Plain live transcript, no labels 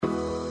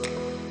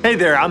Hey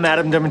there, I'm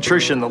Adam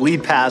Demetrician, the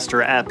lead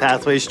pastor at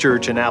Pathways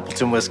Church in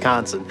Appleton,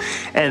 Wisconsin,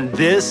 and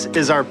this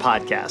is our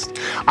podcast.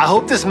 I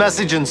hope this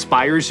message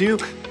inspires you,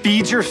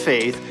 feeds your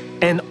faith,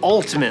 and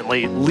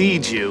ultimately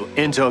leads you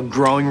into a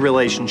growing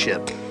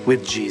relationship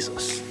with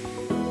Jesus.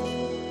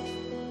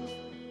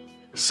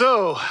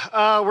 So,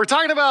 we're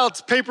talking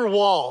about paper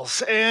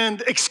walls,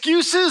 and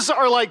excuses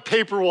are like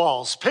paper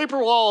walls. Paper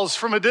walls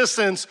from a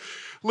distance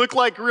look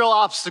like real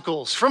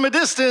obstacles. From a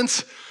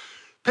distance,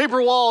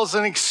 paper walls,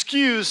 an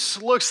excuse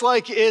looks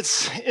like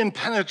it's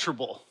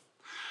impenetrable.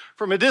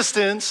 From a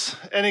distance,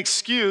 an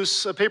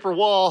excuse, a paper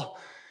wall,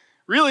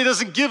 really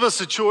doesn't give us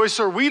a choice,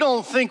 or we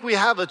don't think we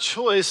have a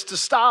choice to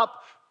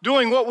stop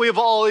doing what we've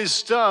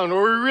always done,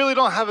 or we really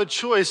don't have a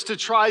choice to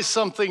try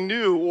something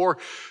new or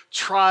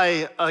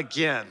try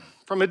again.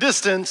 From a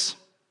distance,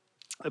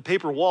 a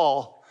paper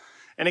wall,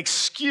 an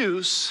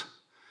excuse,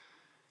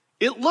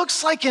 it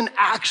looks like an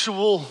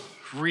actual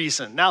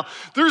reason. Now,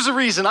 there's a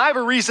reason. I have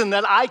a reason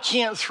that I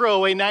can't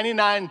throw a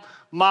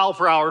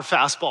 99-mile-per-hour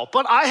fastball,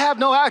 but I have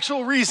no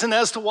actual reason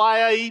as to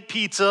why I eat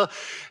pizza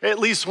at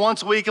least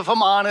once a week. If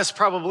I'm honest,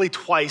 probably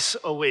twice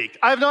a week.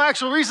 I have no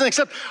actual reason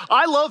except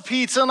I love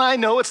pizza and I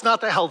know it's not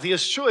the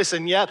healthiest choice,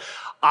 and yet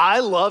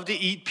I love to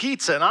eat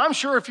pizza. And I'm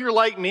sure if you're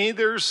like me,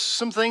 there's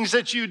some things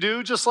that you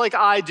do just like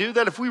I do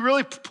that if we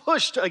really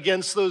pushed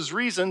against those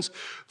reasons,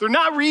 they're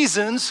not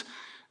reasons,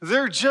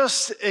 they're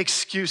just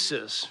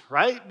excuses,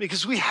 right?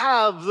 Because we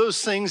have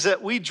those things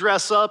that we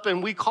dress up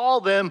and we call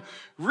them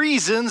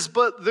reasons,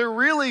 but they're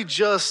really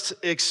just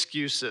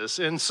excuses.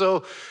 And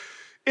so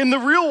in the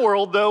real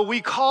world, though, we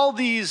call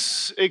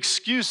these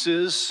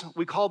excuses,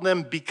 we call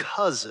them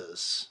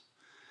becauses.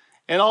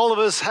 And all of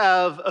us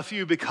have a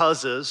few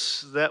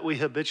becauses that we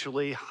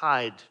habitually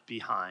hide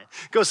behind.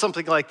 It goes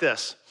something like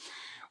this.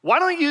 Why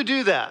don't you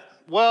do that?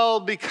 Well,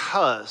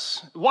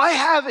 because. Why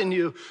haven't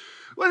you?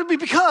 Well, it'd be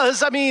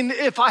because,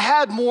 if I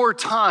had more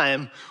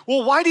time.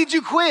 Well, why did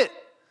you quit?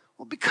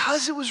 Well,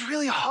 because it was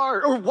really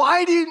hard. Or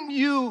why didn't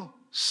you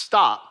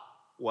stop?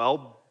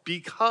 Well,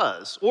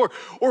 because. Or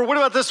what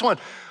about this one?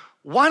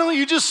 Why don't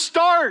you just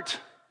start?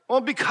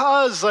 Well,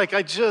 because,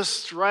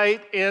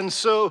 right? And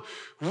so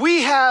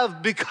we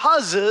have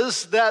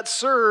becauses that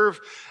serve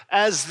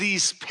as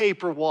these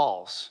paper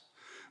walls.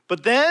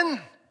 But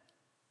then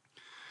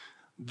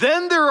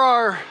there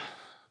are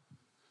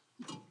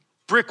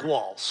brick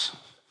walls.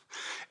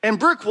 And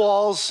brick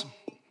walls,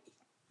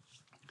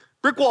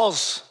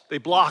 they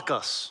block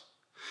us.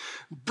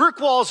 Brick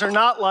walls are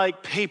not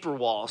like paper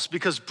walls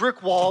because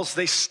brick walls,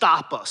 they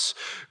stop us.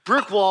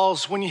 Brick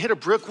walls, when you hit a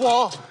brick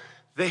wall,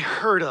 they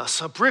hurt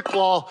us. A brick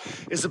wall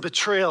is a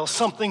betrayal,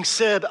 something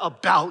said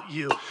about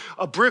you.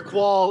 A brick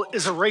wall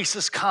is a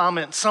racist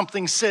comment,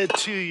 something said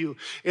to you.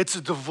 It's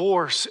a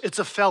divorce, it's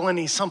a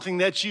felony, something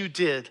that you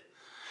did.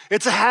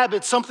 It's a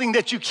habit, something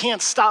that you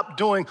can't stop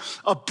doing.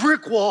 A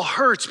brick wall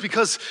hurts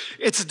because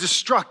it's a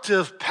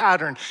destructive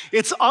pattern.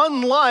 It's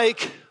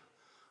unlike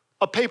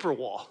a paper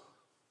wall.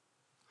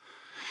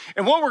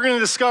 And what we're going to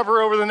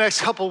discover over the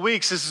next couple of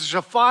weeks is there's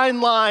a fine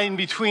line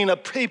between a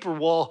paper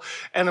wall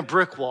and a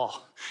brick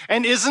wall.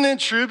 And isn't it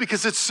true?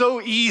 Because it's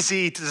so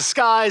easy to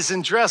disguise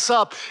and dress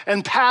up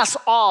and pass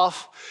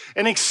off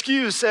an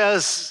excuse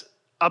as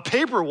a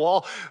paper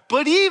wall,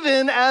 but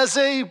even as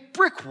a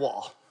brick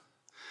wall.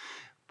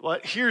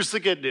 But here's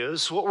the good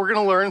news. What we're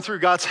going to learn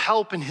through God's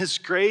help and His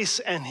grace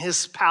and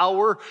His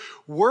power,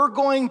 we're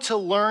going to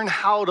learn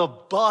how to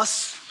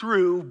bust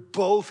through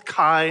both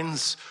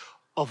kinds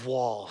of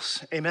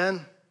walls.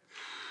 Amen?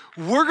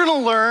 We're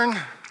going to learn,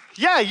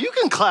 yeah, you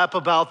can clap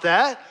about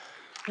that.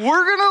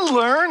 We're going to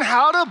learn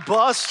how to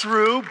bust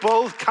through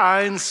both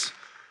kinds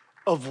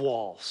of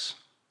walls.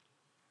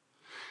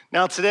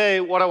 Now today,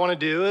 what I want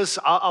to do is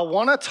I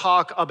want to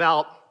talk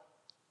about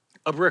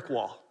a brick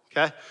wall,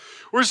 okay?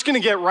 We're just going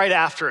to get right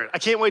after it. I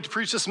can't wait to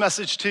preach this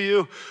message to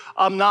you.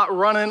 I'm not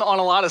running on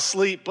a lot of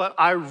sleep, but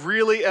I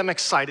really am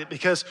excited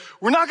because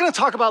we're not going to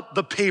talk about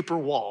the paper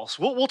walls.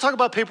 We'll talk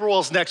about paper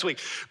walls next week.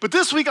 But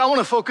this week, I want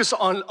to focus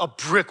on a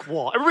brick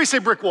wall. Everybody say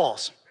brick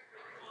walls.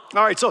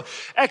 All right, so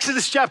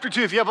Exodus chapter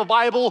 2, if you have a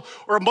Bible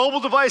or a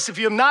mobile device, if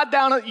you have not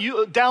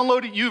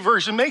downloaded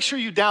YouVersion, make sure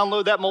you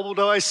download that mobile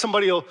device.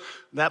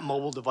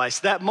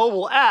 That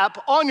mobile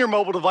app on your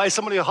mobile device,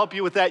 somebody will help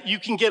you with that. You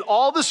can get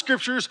all the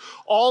scriptures,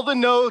 all the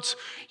notes.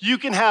 You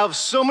can have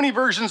so many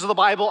versions of the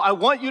Bible. I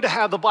want you to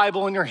have the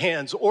Bible in your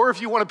hands. Or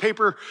if you want a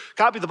paper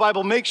copy of the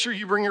Bible, make sure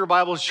you bring your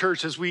Bible to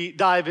church as we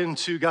dive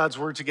into God's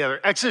Word together.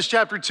 Exodus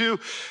chapter 2,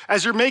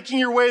 as you're making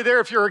your way there,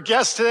 if you're a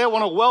guest today, I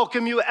want to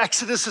welcome you.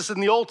 Exodus is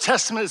in the Old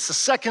Testament. It's the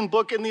second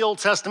book in the Old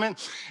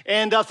Testament.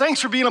 And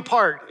thanks for being a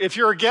part. If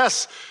you're a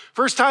guest,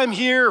 First time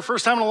here,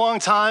 first time in a long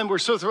time, we're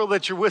so thrilled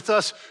that you're with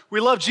us. We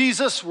love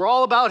Jesus. We're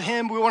all about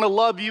him. We want to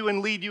love you and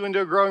lead you into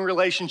a growing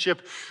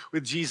relationship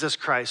with Jesus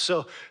Christ.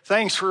 So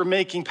thanks for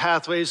making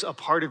Pathways a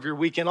part of your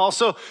weekend.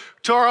 Also,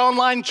 to our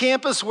online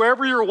campus,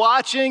 wherever you're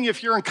watching,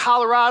 if you're in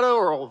Colorado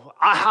or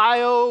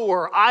Ohio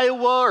or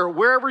Iowa or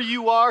wherever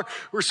you are,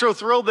 we're so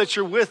thrilled that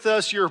you're with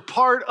us. You're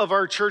part of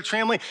our church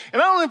family.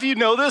 And I don't know if you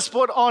know this,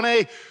 but on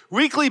a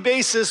weekly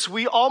basis,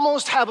 we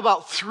almost have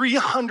about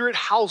 300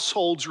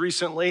 households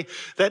recently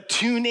that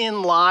tune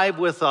in live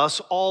with us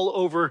all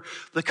over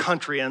the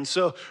country. And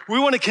so we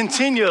want to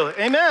continue,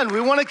 amen. We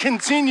want to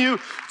continue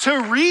to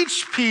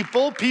reach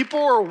people. People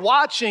are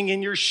watching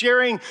and you're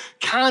sharing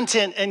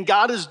content and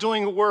God is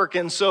doing a work.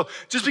 And so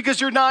just because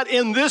you're not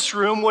in this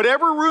room,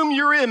 whatever room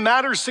you're in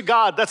matters to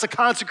God. That's a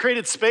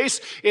consecrated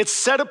space. It's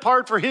set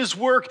apart for his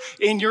work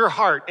in your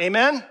heart.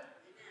 Amen?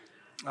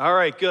 All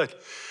right, good.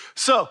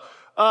 So,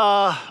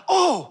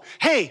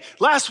 hey,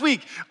 last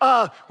week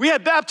we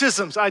had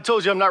baptisms. I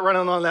told you I'm not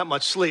running on that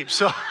much sleep.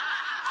 So,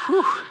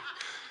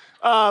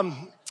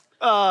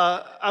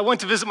 I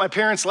went to visit my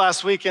parents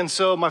last week, and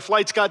so my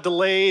flights got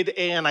delayed,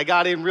 and I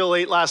got in real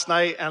late last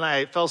night, and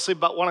I fell asleep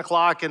about 1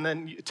 o'clock, and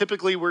then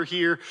typically we're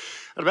here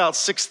at about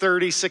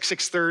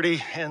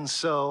 6:30, and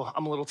so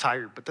I'm a little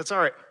tired, but that's all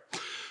right.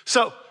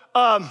 So,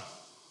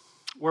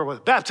 where was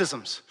it?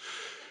 Baptisms.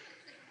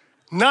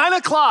 9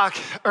 o'clock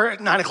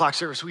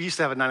service. We used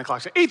to have a 9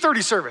 o'clock service.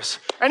 8:30 service.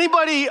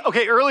 Anybody,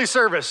 okay, early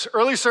service.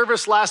 Early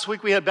service last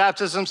week, we had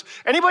baptisms.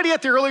 Anybody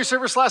at the early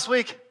service last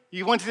week?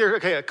 You went to the,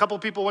 okay, a couple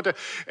people went to,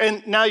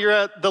 and now you're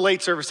at the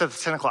late service at the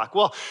 10 o'clock.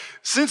 Well,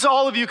 since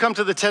all of you come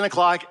to the 10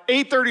 o'clock,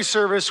 8:30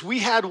 service, we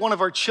had one of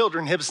our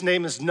children, his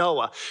name is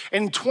Noah.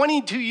 And in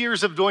 22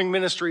 years of doing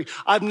ministry,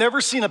 I've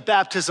never seen a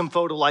baptism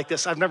photo like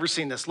this. I've never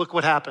seen this. Look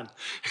what happened.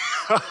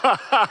 Isn't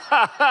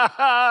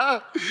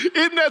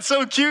that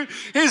so cute?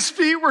 His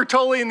feet were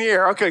totally in the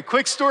air. Okay,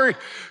 quick story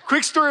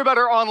about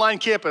our online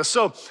campus.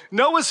 So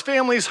Noah's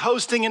family is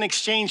hosting an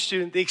exchange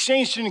student. The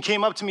exchange student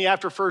came up to me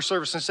after first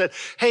service and said,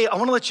 hey, I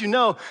want to let you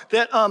know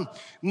that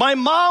my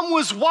mom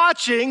was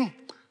watching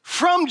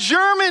from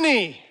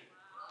Germany.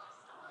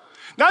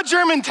 Not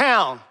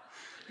Germantown,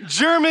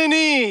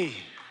 Germany.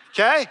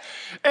 Okay?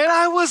 And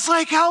I was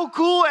like, how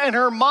cool. And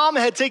her mom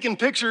had taken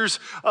pictures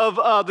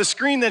of the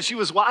screen that she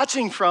was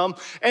watching from.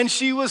 And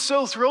she was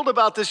so thrilled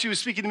about this. She was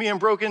speaking to me in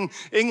broken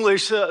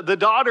English, the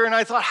daughter. And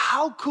I thought,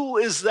 how cool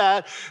is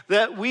that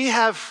we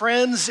have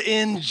friends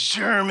in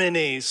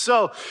Germany?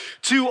 So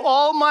to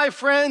all my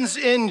friends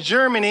in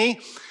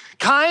Germany,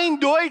 kein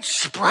Deutsch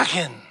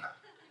sprechen.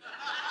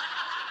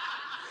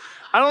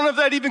 I don't know if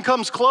that even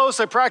comes close.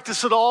 I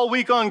practiced it all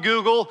week on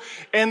Google,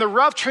 and the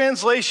rough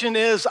translation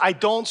is, I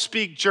don't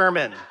speak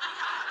German.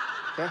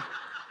 Okay?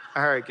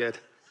 All right, good.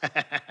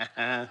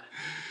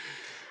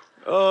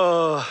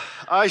 Oh,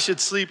 I should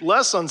sleep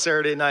less on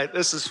Saturday night.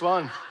 This is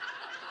fun.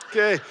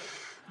 Okay,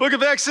 Book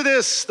of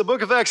Exodus, the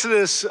book of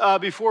Exodus.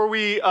 Before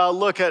we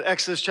look at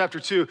Exodus chapter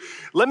 2,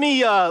 let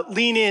me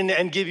lean in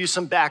and give you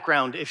some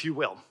background, if you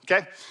will,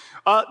 okay?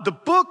 The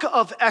book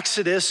of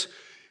Exodus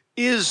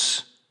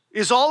is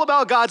all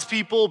about God's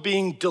people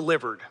being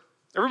delivered.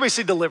 Everybody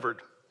say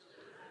delivered.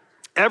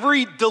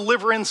 Every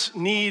deliverance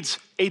needs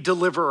a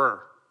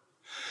deliverer.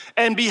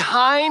 And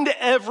behind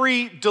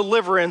every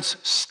deliverance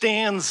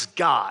stands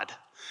God.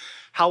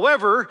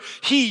 However,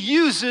 he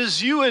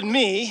uses you and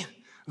me,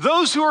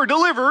 those who are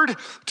delivered,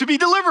 to be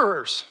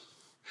deliverers.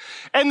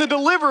 And the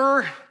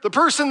deliverer, the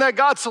person that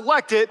God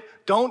selected,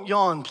 don't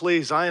yawn,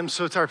 please. I am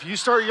so tired. If you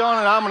start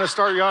yawning, I'm going to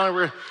start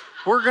yawning.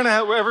 We're going to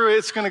have,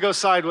 it's going to go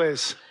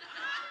sideways.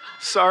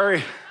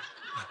 Sorry.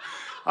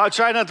 I'll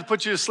try not to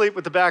put you to sleep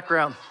with the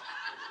background.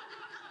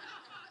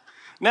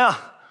 Now,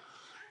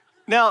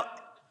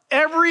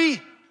 every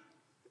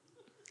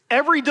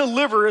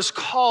deliverer is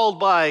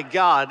called by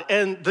God,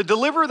 and the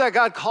deliverer that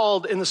God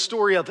called in the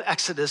story of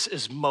Exodus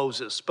is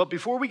Moses. But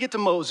before we get to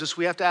Moses,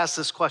 we have to ask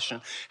this question.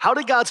 How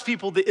did God's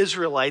people, the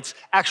Israelites,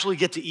 actually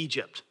get to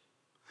Egypt?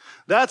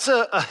 That's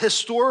a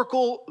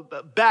historical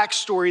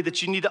backstory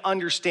that you need to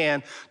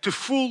understand to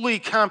fully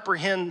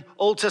comprehend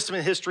Old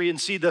Testament history and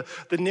see the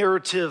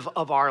narrative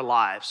of our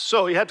lives.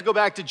 So you have to go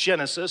back to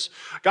Genesis.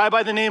 A guy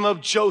by the name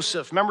of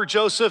Joseph. Remember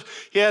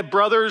Joseph? He had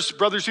brothers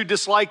who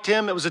disliked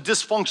him. It was a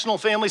dysfunctional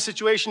family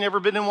situation. You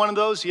ever been in one of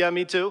those? Yeah,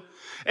 me too.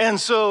 And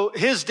so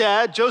his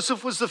dad,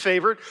 Joseph was the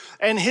favorite,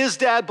 and his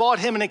dad bought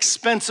him an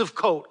expensive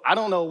coat. I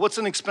don't know, what's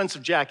an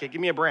expensive jacket?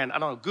 Give me a brand. I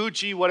don't know,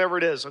 Gucci, whatever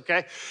it is,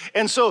 okay?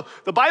 And so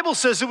the Bible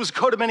says it was a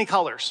coat of many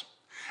colors.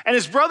 And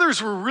his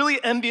brothers were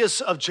really envious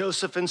of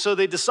Joseph, and so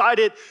they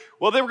decided,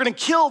 well, they were going to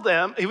kill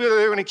them. They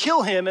were going to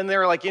kill him, and they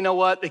were like, you know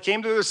what? They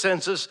came to their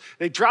senses.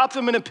 They dropped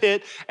him in a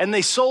pit, and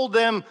they sold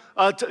them,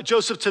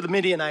 Joseph, to the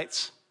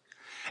Midianites.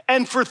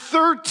 And for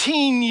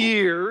 13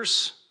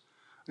 years,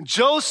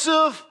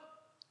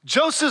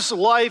 Joseph's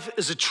life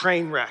is a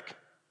train wreck.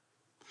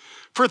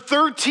 For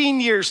 13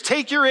 years,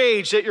 take your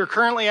age that you're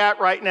currently at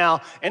right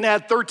now and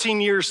add 13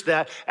 years to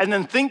that, and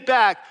then think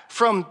back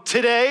from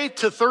today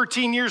to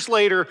 13 years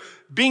later,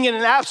 being in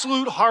an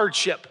absolute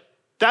hardship.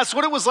 That's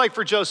what it was like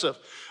for Joseph.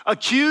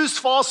 Accused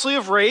falsely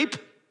of rape,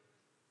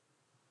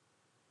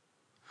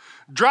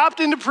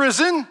 dropped into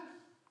prison,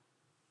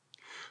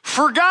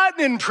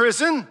 forgotten in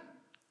prison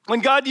when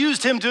God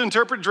used him to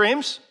interpret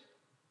dreams.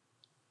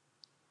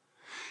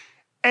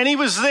 And he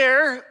was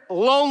there,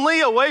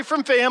 lonely, away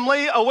from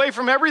family, away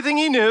from everything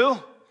he knew.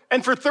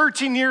 And for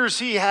 13 years,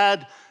 he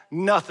had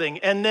nothing.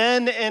 And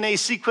then in a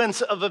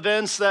sequence of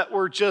events that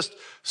were just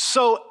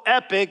so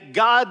epic,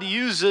 God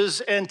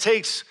uses and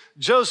takes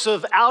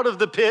Joseph out of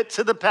the pit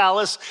to the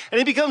palace, and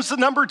he becomes the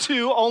number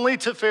 2 only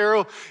to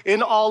Pharaoh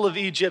in all of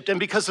Egypt. And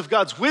because of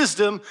God's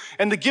wisdom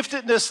and the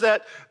giftedness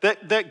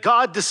that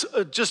God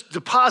just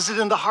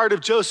deposited in the heart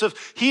of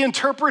Joseph, he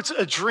interprets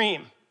a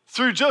dream.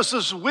 Through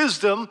Joseph's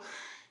wisdom,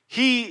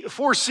 he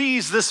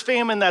foresees this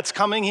famine that's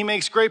coming. He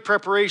makes great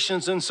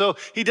preparations. And so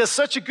he does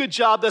such a good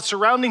job that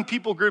surrounding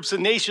people groups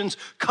and nations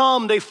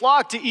come. They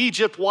flock to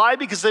Egypt. Why?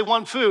 Because they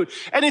want food.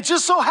 And it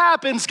just so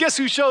happens, guess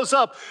who shows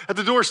up at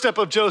the doorstep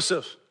of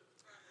Joseph?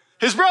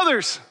 His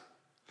brothers.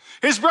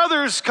 His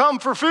brothers come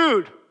for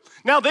food.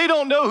 Now, they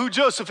don't know who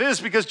Joseph is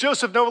because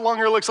Joseph no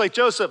longer looks like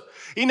Joseph.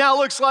 He now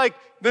looks like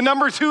the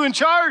number 2 in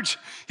charge.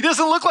 He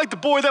doesn't look like the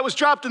boy that was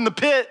dropped in the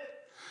pit.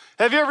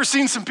 Have you ever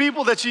seen some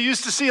people that you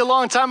used to see a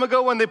long time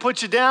ago when they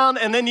put you down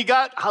and then you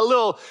got a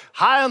little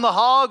high on the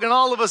hog and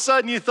all of a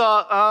sudden you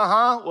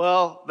thought,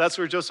 well, that's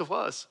where Joseph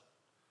was.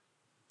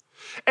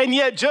 And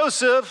yet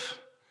Joseph,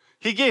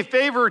 he gave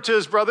favor to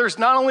his brothers,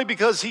 not only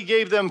because he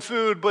gave them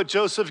food, but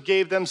Joseph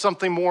gave them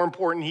something more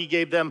important. He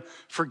gave them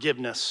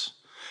forgiveness.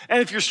 And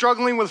if you're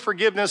struggling with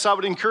forgiveness, I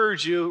would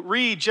encourage you,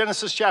 read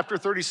Genesis chapter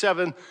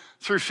 37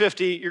 through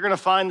 50. You're going to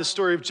find the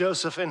story of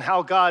Joseph and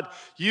how God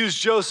used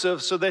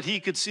Joseph so that he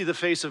could see the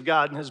face of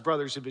God and his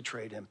brothers who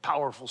betrayed him.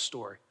 Powerful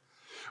story.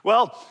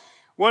 Well,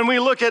 when we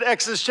look at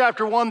Exodus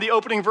chapter 1, the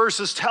opening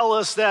verses tell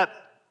us that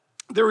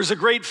there was a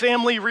great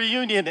family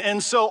reunion.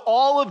 And so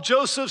all of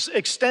Joseph's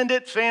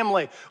extended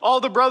family,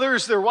 all the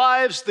brothers, their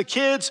wives, the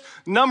kids,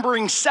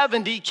 numbering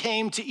 70,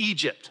 came to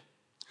Egypt.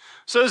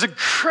 So it was a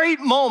great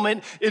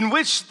moment in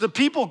which the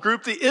people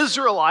group, the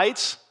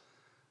Israelites,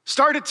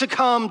 started to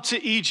come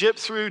to Egypt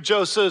through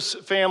Joseph's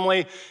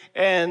family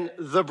and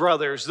the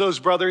brothers. Those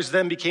brothers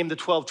then became the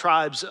 12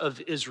 tribes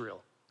of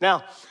Israel.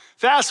 Now,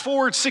 fast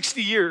forward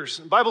 60 years.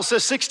 The Bible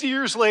says 60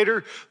 years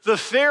later, the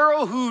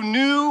Pharaoh who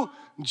knew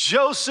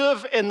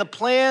Joseph and the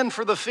plan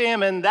for the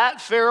famine,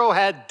 that Pharaoh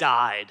had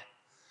died.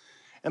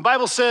 And the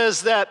Bible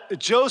says that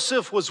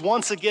Joseph was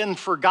once again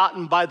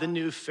forgotten by the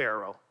new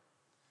Pharaoh.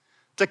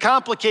 To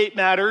complicate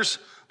matters,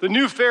 the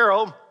new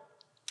Pharaoh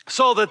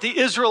saw that the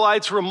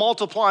Israelites were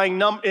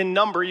multiplying in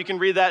number. You can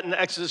read that in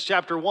Exodus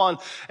chapter 1.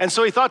 And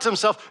so he thought to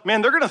himself,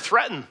 man, they're going to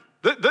threaten.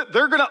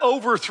 They're going to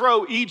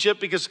overthrow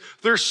Egypt because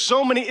there's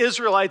so many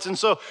Israelites. And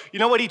so you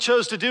know what he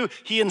chose to do?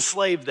 He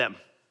enslaved them.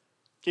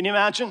 Can you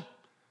imagine?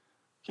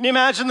 Can you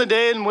imagine the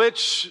day in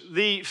which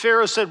the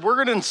Pharaoh said, we're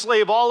going to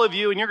enslave all of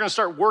you and you're going to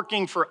start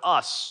working for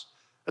us?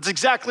 That's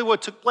exactly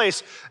what took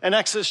place in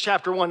Exodus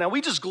chapter 1. Now,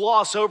 we just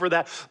gloss over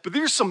that, but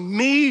there's some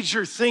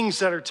major things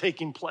that are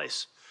taking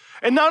place.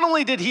 And not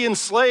only did he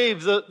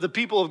enslave the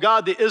people of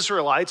God, the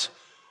Israelites,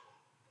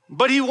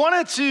 but he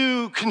wanted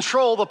to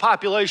control the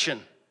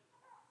population.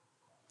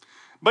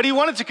 But he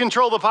wanted to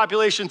control the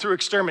population through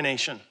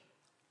extermination.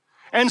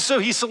 And so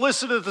he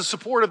solicited the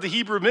support of the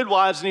Hebrew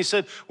midwives, and he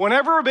said,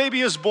 whenever a baby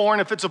is born,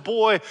 if it's a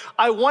boy,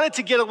 I want it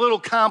to get a little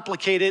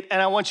complicated,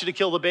 and I want you to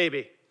kill the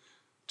baby.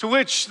 To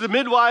which the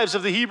midwives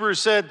of the Hebrews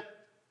said,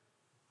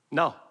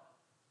 no,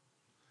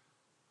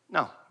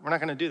 we're not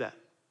going to do that.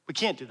 We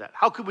can't do that.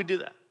 How could we do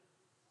that?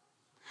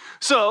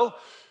 So,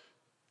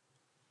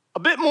 a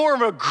bit more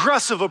of an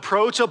aggressive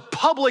approach, a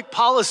public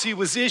policy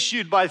was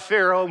issued by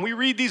Pharaoh, and we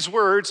read these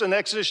words in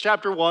Exodus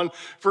chapter 1,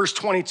 verse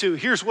 22.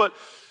 Here's what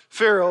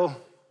Pharaoh,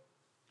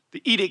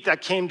 the edict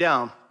that came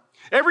down.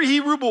 Every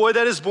Hebrew boy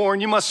that is born,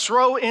 you must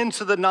throw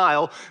into the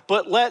Nile,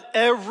 but let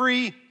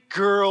every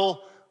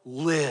girl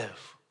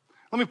live.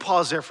 Let me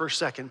pause there for a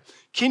second.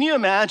 Can you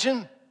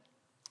imagine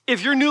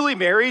if you're newly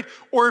married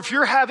or if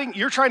you're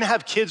trying to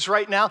have kids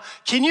right now?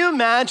 Can you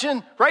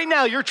imagine right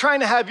now you're trying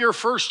to have your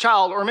first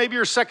child or maybe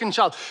your second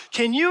child?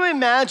 Can you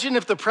imagine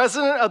if the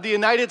president of the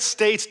United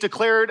States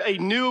declared a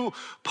new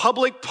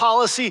public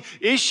policy,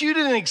 issued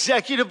an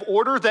executive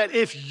order that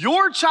if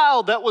your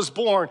child that was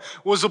born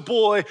was a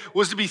boy,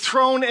 was to be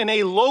thrown in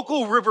a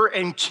local river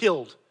and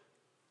killed?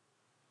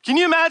 Can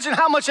you imagine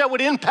how much that would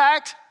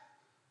impact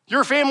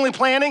your family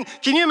planning?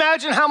 Can you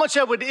imagine how much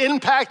that would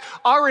impact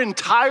our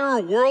entire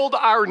world,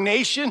 our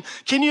nation?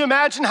 Can you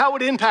imagine how it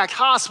would impact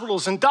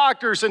hospitals and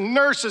doctors and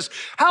nurses?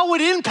 How it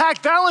would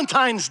impact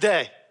Valentine's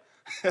Day?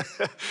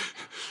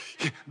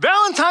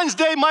 Valentine's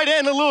Day might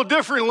end a little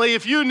differently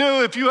if you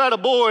knew if you had a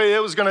boy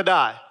that was going to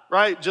die,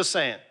 right? Just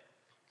saying.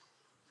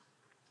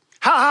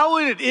 How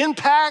would it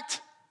impact?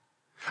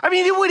 I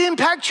mean, it would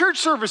impact church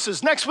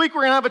services. Next week,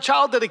 we're going to have a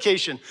child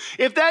dedication.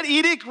 If that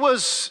edict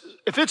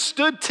if it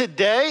stood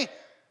today,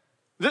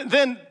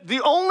 then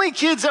the only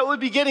kids that would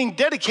be getting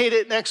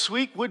dedicated next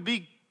week would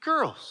be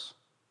girls.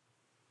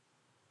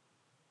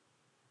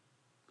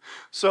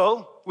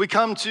 So we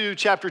come to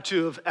chapter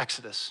 2 of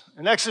Exodus.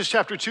 In Exodus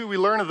chapter 2, we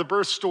learn of the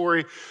birth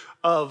story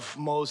of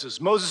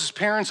Moses. Moses'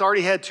 parents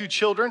already had 2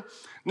 children.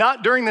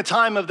 Not during the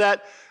time of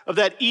that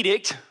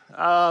edict.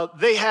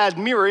 They had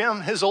Miriam,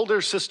 his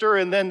older sister,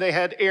 and then they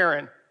had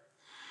Aaron.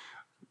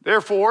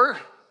 Therefore,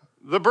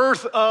 the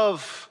birth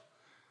of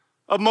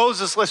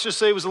Moses, let's just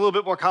say, was a little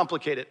bit more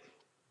complicated.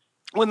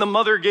 When the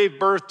mother gave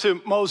birth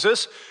to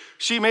Moses,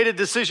 she made a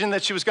decision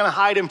that she was going to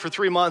hide him for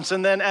 3 months.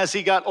 And then as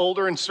he got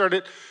older and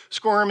started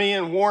squirmy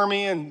and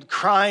warmy and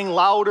crying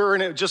louder,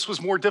 and it just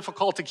was more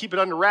difficult to keep it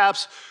under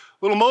wraps,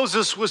 little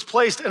Moses was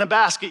placed in a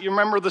basket. You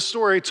remember the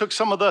story. He took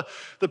some of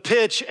the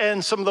pitch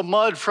and some of the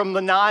mud from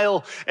the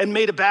Nile and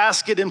made a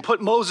basket and put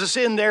Moses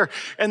in there.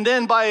 And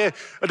then by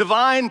a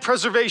divine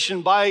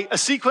preservation, by a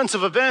sequence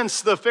of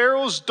events, the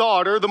Pharaoh's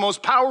daughter, the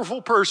most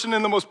powerful person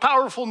in the most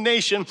powerful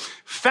nation,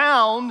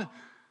 found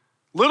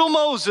little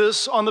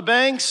Moses on the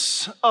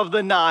banks of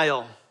the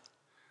Nile.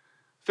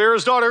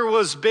 Pharaoh's daughter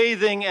was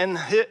bathing and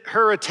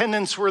her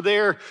attendants were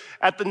there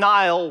at the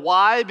Nile.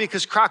 Why?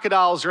 Because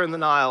crocodiles are in the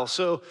Nile.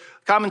 So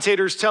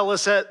commentators tell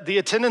us that the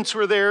attendants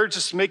were there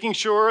just making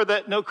sure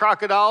that no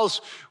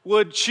crocodiles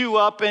would chew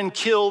up and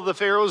kill the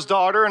Pharaoh's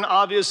daughter, and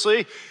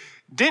obviously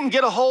didn't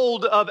get a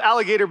hold of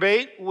alligator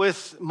bait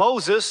with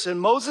Moses, and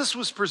Moses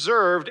was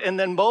preserved, and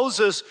then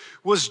Moses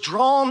was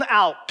drawn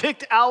out,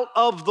 picked out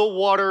of the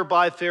water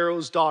by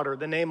Pharaoh's daughter.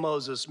 The name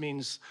Moses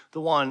means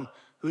the one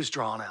who's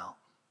drawn out,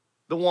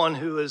 the one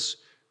who is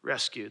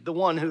rescued, the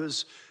one who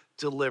is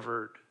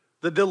delivered.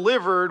 The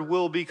delivered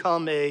will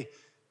become a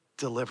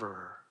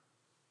deliverer.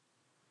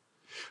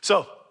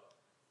 So,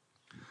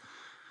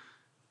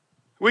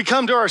 we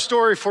come to our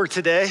story for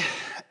today,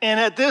 and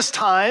at this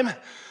time,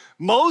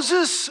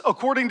 Moses,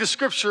 according to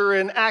scripture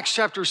in Acts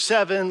chapter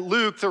 7,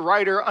 Luke, the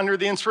writer under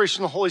the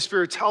inspiration of the Holy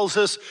Spirit, tells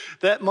us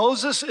that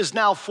Moses is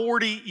now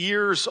 40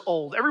 years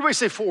old. Everybody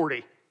say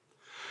 40.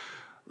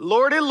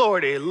 Lordy,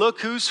 Lordy, look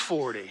who's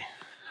 40.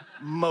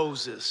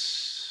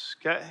 Moses,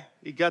 okay?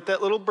 He got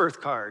that little birth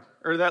card,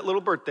 or that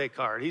little birthday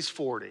card. He's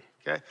 40,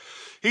 okay?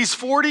 He's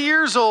 40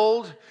 years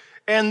old.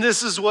 And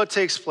this is what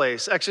takes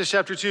place. Exodus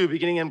chapter 2,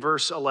 beginning in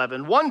verse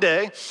 11. One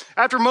day,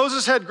 after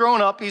Moses had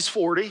grown up, he's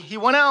 40, he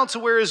went out to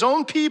where his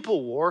own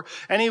people were,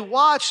 and he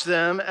watched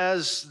them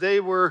as they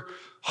were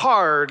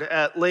hard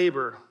at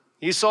labor.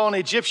 He saw an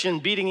Egyptian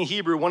beating a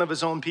Hebrew, one of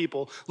his own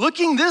people.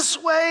 Looking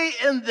this way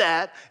and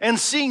that, and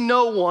seeing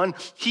no one,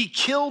 he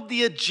killed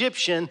the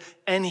Egyptian,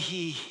 and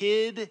he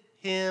hid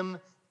him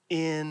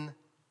in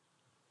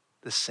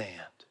the sand.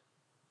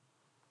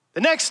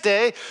 The next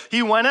day,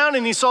 he went out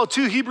and he saw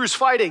 2 Hebrews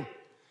fighting.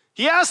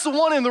 He asked the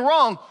one in the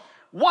wrong,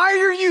 "Why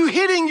are you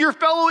hitting your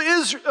fellow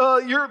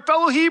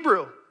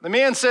Hebrew?" The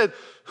man said,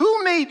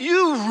 "Who made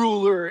you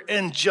ruler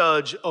and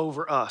judge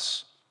over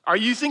us? Are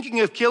you thinking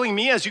of killing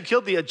me as you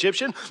killed the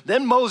Egyptian?"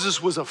 Then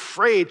Moses was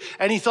afraid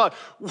and he thought,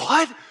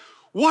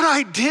 What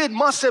I did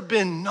must have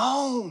been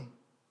known.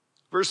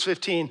 Verse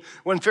 15,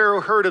 when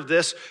Pharaoh heard of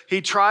this,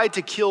 he tried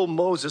to kill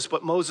Moses,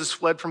 but Moses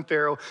fled from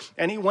Pharaoh,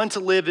 and he went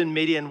to live in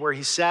Midian, where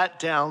he sat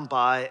down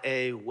by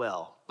a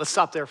well. Let's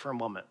stop there for a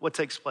moment. What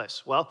takes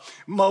place? Well,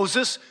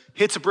 Moses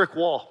hits a brick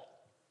wall.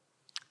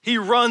 He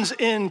runs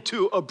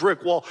into a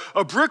brick wall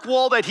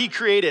that he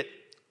created.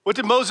 What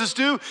did Moses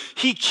do?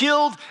 He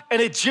killed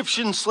an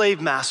Egyptian slave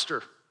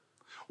master.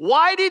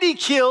 Why did he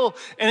kill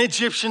an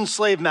Egyptian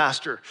slave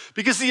master?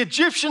 Because the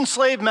Egyptian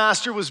slave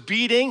master was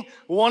beating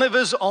one of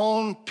his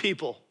own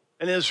people,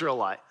 an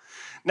Israelite.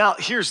 Now,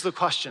 here's the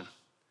question.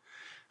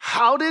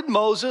 How did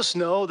Moses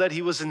know that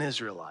he was an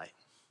Israelite?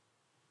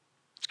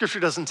 Scripture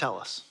doesn't tell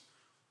us.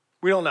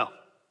 We don't know.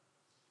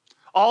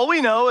 All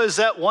we know is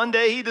that one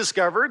day he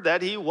discovered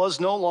that he was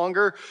no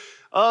longer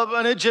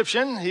an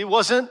Egyptian. He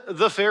wasn't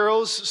the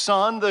Pharaoh's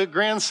son, the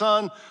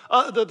grandson,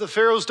 the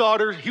Pharaoh's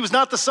daughter. He was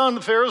not the son of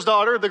the Pharaoh's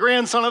daughter, the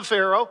grandson of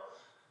Pharaoh.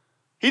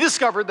 He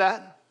discovered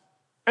that.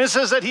 And it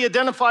says that he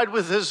identified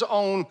with his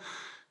own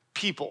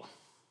people.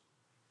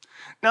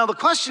 Now the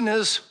question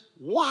is,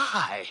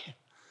 why?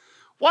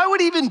 Why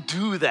would he even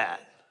do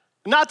that?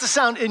 Not to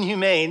sound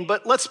inhumane,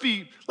 but let's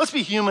be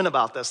human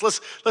about this.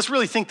 Let's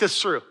really think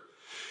this through.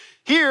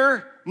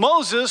 Here,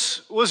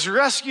 Moses was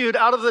rescued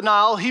out of the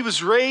Nile. He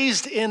was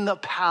raised in the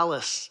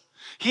palace.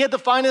 He had the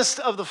finest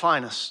of the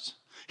finest.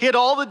 He had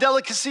all the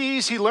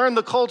delicacies. He learned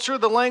the culture,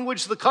 the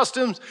language, the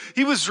customs.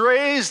 He was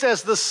raised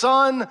as the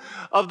son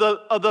of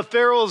the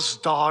Pharaoh's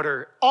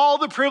daughter. All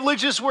the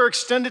privileges were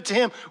extended to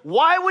him.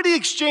 Why would he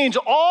exchange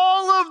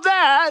all of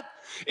that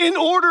in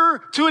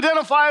order to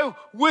identify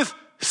with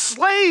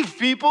slave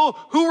people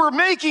who were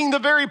making the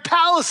very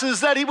palaces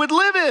that he would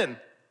live in?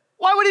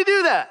 Why would he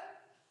do that?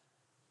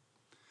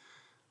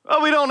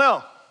 Well, we don't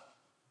know.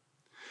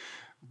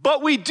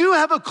 But we do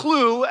have a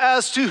clue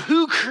as to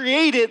who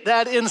created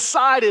that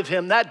inside of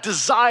him, that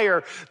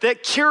desire,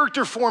 that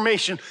character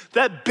formation,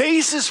 that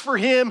basis for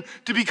him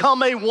to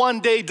become a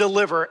one-day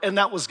deliverer, and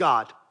that was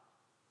God.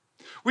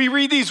 We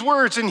read these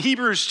words in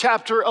Hebrews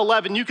chapter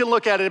 11. You can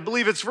look at it. I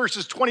believe it's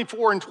verses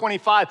 24 and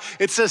 25.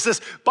 It says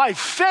this, by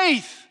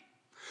faith,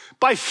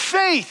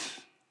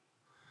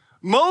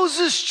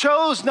 Moses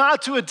chose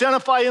not to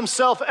identify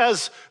himself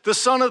as the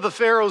son of the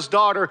Pharaoh's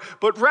daughter,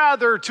 but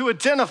rather to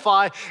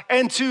identify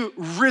and to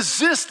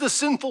resist the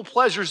sinful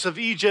pleasures of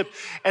Egypt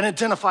and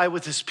identify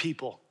with his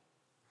people.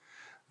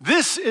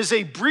 This is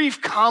a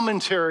brief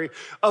commentary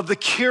of the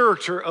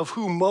character of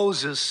who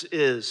Moses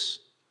is.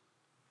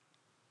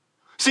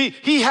 See,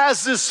 he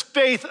has this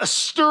faith, a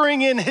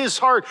stirring in his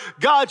heart.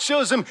 God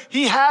shows him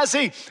he has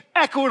a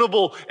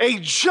equitable, a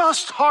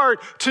just heart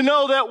to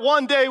know that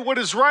one day what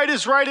is right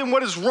and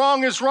what is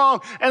wrong is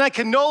wrong. And I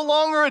can no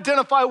longer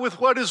identify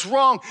with what is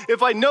wrong.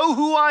 If I know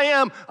who I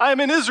am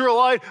an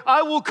Israelite.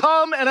 I will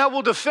come and I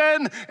will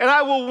defend and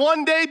I will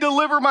one day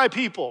deliver my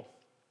people.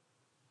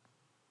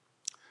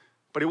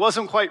 But he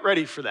wasn't quite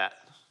ready for that.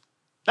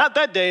 Not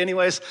that day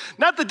anyways.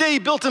 Not the day he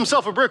built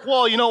himself a brick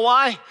wall. You know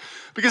why?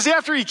 Because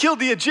after he killed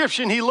the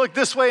Egyptian, he looked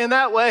this way and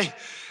that way.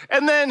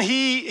 And then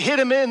he hit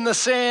him in the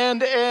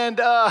sand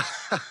and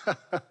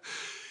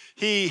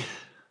he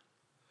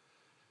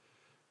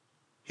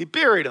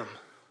buried him.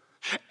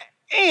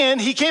 And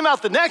he came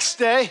out the next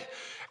day.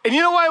 And you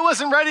know why he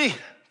wasn't ready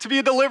to be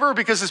a deliverer?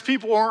 Because his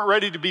people weren't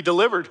ready to be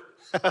delivered.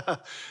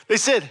 They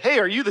said, hey,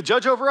 are you the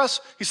judge over us?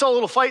 He saw a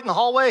little fight in the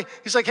hallway.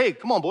 He's like, hey,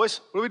 come on,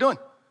 boys. What are we doing?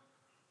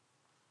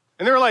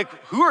 And they were like,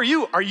 who are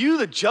you? Are you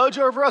the judge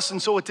over us?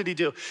 And so what did he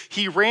do?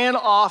 He ran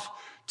off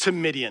to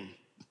Midian.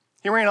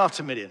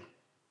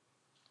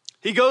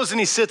 He goes and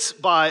he sits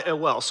by a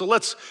well. So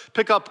let's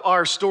pick up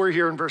our story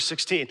here in verse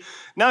 16.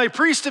 Now a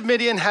priest of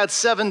Midian had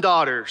 7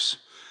 daughters.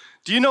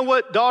 Do you know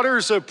what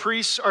daughters of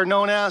priests are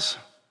known as?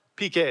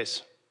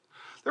 PKs.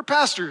 They're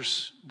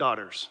pastors'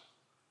 daughters.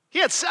 He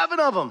had 7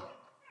 of them,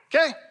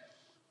 okay?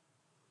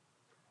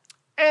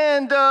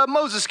 And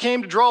Moses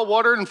came to draw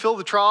water and fill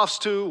the troughs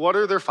to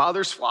water their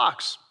father's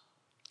flocks.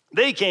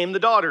 They came, the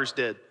daughters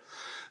did.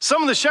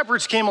 Some of the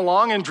shepherds came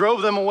along and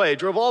drove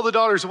all the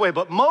daughters away.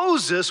 But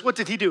Moses, what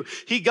did he do?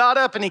 He got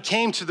up and he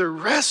came to their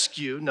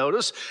rescue,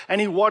 notice,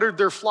 and he watered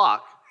their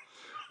flock.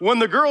 When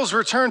the girls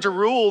returned to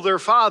rule their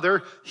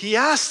father, he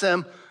asked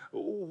them,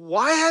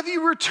 why have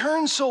you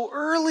returned so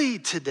early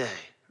today?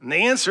 And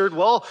they answered,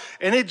 well,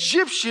 an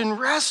Egyptian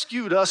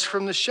rescued us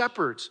from the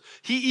shepherds.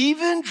 He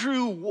even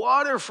drew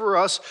water for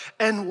us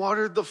and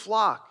watered the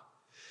flock.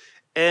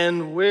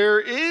 And where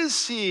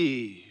is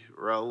he?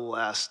 Reuel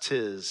asked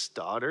his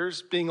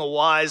daughters, being a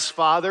wise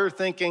father,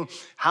 thinking,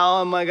 how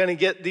am I going to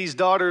get these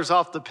daughters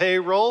off the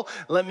payroll?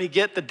 Let me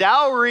get the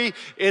dowry.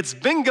 It's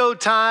bingo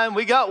time.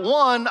 We got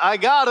one. I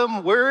got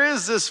him. Where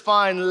is this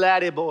fine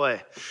laddie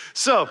boy?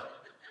 So,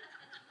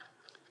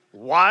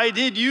 why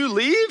did you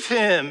leave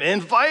him?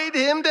 Invite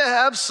him to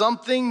have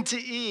something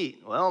to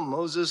eat. Well,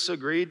 Moses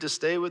agreed to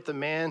stay with the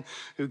man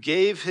who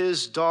gave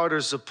his daughter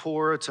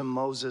Zipporah to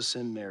Moses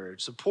in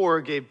marriage.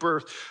 Zipporah gave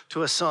birth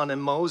to a son,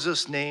 and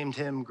Moses named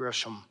him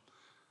Gershom,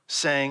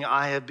 saying,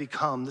 I have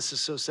become, this is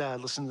so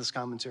sad, listen to this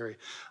commentary,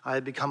 I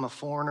have become a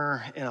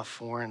foreigner in a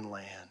foreign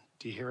land.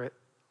 Do you hear it?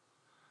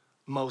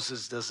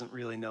 Moses doesn't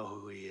really know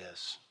who he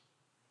is.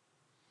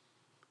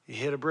 He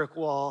hit a brick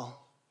wall.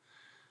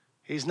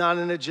 He's not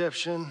an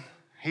Egyptian.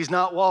 He's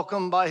not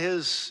welcomed by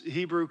his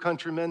Hebrew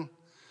countrymen.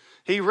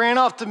 He ran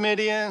off to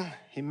Midian.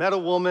 He met a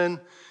woman.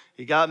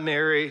 He got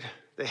married.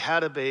 They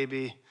had a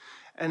baby.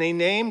 And he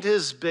named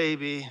his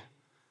baby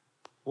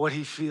what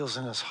he feels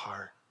in his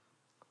heart.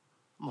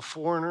 I'm a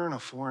foreigner in a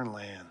foreign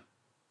land.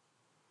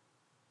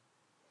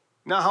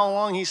 Know how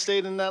long he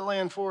stayed in that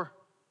land for?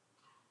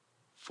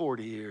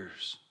 40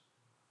 years.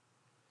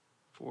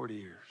 40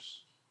 years.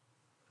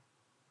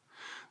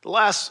 The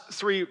last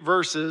 3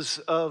 verses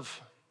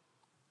of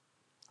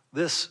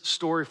this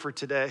story for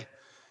today,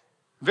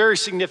 very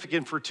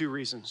significant for 2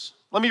 reasons.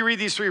 Let me read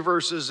these 3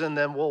 verses and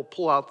then we'll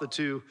pull out the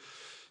 2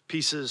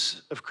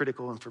 pieces of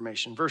critical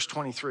information. Verse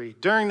 23,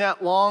 during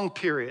that long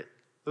period,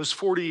 those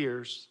 40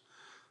 years,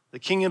 the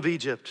king of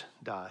Egypt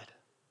died.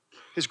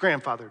 His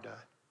grandfather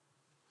died.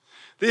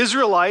 The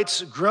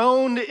Israelites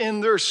groaned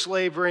in their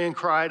slavery and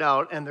cried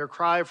out, and their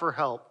cry for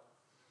help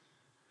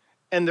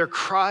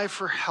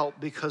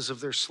because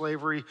of their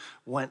slavery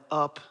went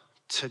up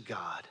to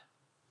God.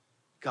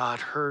 God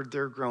heard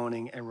their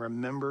groaning and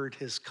remembered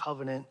his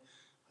covenant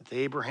with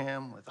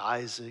Abraham, with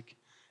Isaac,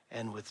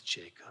 and with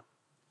Jacob.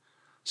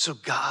 So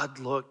God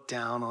looked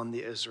down on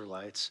the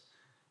Israelites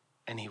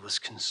and he was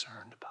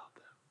concerned about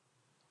them.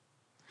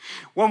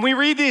 When we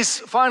read these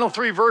final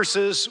 3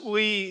 verses,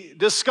 we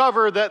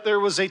discover that there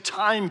was a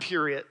time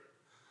period.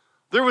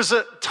 There was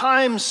a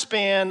time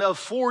span of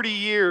 40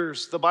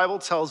 years, the Bible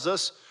tells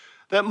us,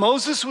 that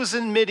Moses was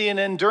in Midian,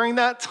 and during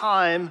that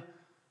time,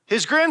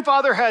 his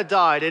grandfather had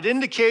died. It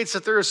indicates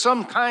that there is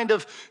some kind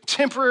of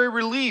temporary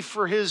relief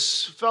for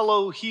his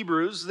fellow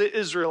Hebrews, the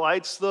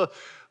Israelites, the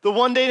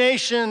one-day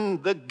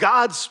nation, the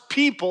God's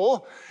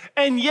people.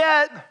 And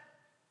yet,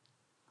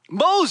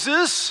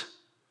 Moses,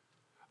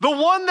 the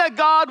one that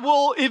God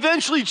will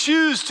eventually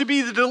choose to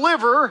be the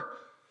deliverer,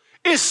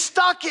 is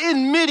stuck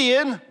in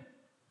Midian,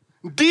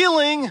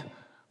 dealing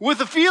with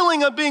the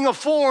feeling of being a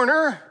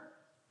foreigner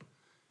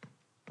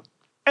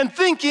and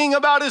thinking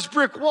about his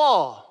brick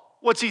wall.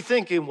 What's he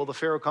thinking? Will the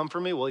Pharaoh come for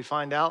me? Will he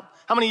find out?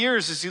 How many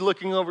years is he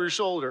looking over his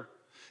shoulder?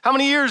 How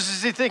many years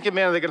is he thinking,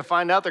 man, are they going to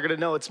find out? They're going to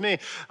know it's me.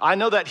 I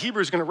know that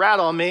Hebrew's going to rat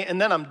on me, and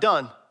then I'm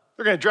done.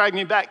 They're going to drag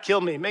me back,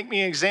 kill me, make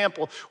me an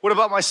example. What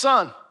about my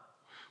son?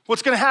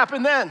 What's going to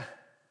happen then?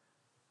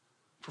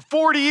 For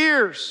 40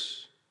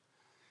 years,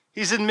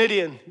 he's in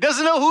Midian. He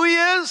doesn't know who he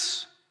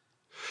is.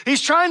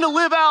 He's trying to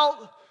live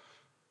out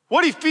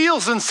what he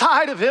feels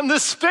inside of him,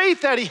 this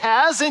faith that he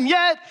has, and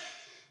yet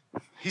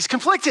he's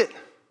conflicted.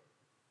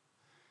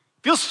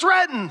 Feels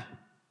threatened.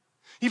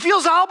 He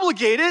feels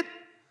obligated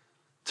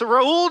to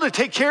Reuel to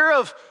take care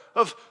of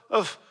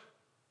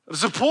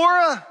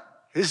Zipporah,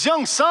 his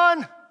young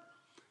son.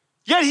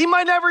 Yet he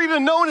might never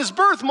even known his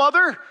birth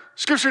mother.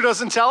 Scripture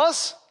doesn't tell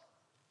us.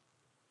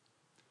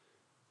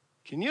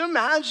 Can you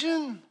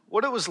imagine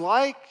what it was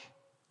like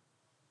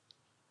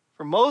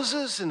for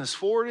Moses in his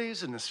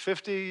 40s, in his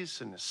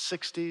 50s, in his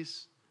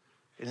 60s,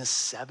 in his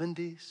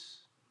 70s?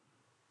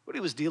 What he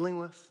was dealing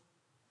with?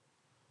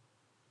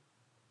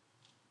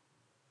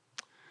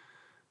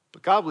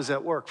 But God was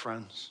at work,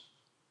 friends.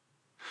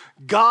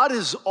 God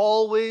is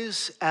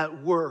always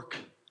at work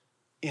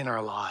in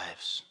our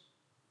lives.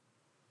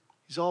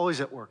 He's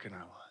always at work in our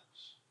lives.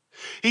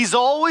 He's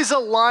always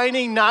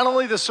aligning not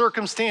only the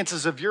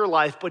circumstances of your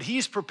life, but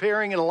he's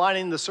preparing and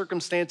aligning the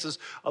circumstances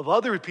of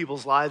other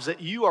people's lives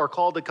that you are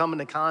called to come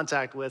into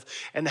contact with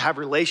and have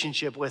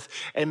relationship with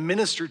and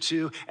minister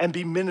to and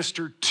be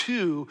ministered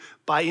to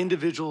by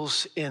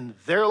individuals in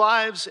their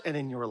lives and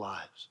in your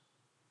lives.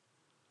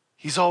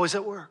 He's always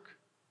at work.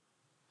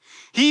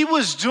 He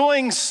was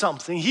doing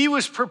something. He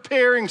was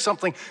preparing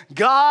something.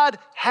 God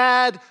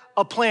had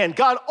a plan.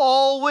 God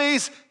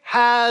always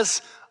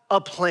has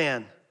a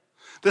plan.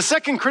 The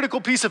second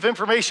critical piece of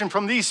information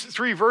from these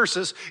 3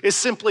 verses is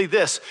simply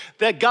this,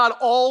 that God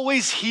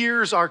always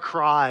hears our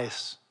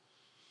cries.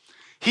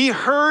 He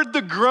heard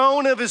the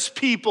groan of his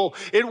people.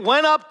 It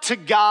went up to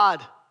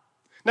God.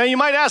 Now you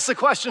might ask the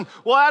question,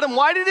 well, Adam,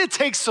 why did it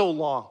take so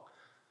long?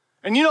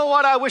 And you know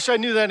what? I wish I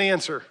knew that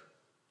answer.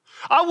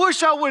 I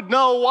wish I would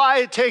know why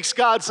it takes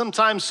God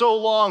sometimes so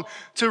long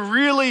to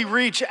really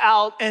reach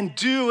out and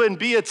do and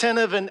be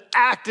attentive and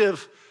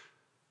active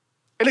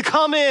and to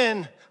come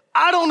in.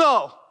 I don't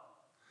know.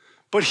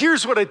 But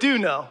here's what I do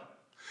know.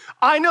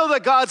 I know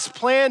that God's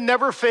plan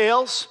never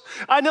fails.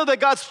 I know that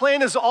God's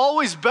plan is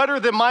always better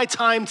than my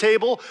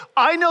timetable.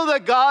 I know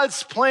that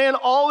God's plan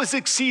always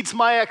exceeds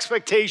my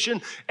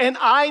expectation. And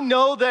I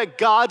know that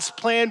God's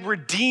plan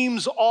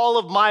redeems all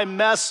of my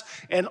mess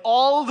and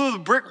all of the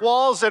brick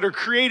walls that are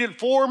created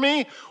for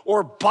me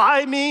or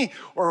by me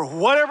or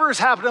whatever has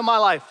happened in my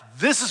life.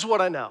 This is what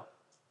I know.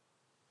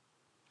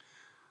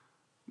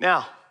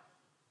 Now,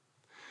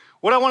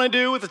 what I want to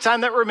do with the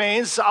time that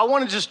remains, I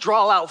want to just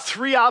draw out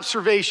 3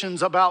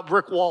 observations about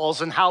brick walls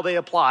and how they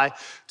apply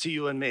to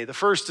you and me. The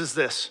first is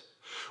this.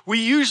 We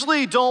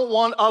usually don't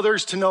want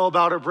others to know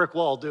about a brick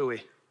wall, do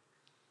we?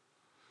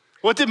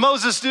 What did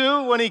Moses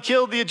do when he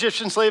killed the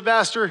Egyptian slave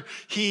master?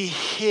 He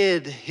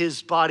hid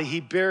his body. He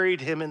buried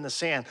him in the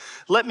sand.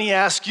 Let me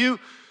ask you,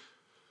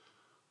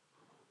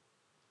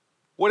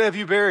 what have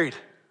you buried?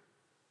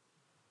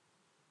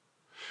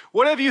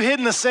 What have you hid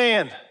in the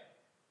sand?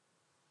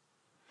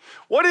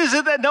 What is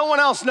it that no one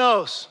else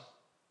knows?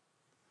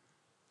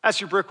 That's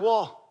your brick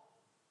wall.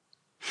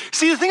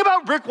 See, the thing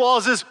about brick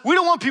walls is we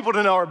don't want people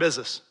to know our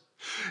business.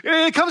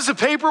 When it comes to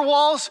paper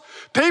walls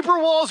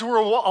were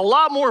a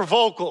lot more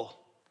vocal.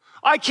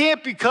 I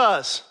can't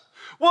because.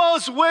 Well,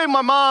 it's the way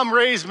my mom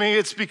raised me,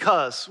 it's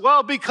because.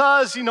 Well,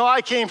 because, I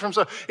came from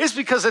it's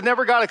because I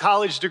never got a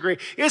college degree.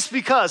 It's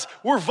because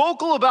we're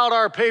vocal about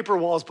our paper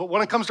walls, but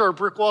when it comes to our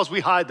brick walls,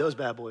 we hide those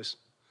bad boys.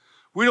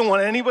 We don't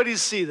want anybody to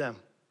see them,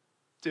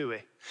 do we?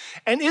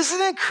 And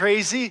isn't it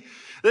crazy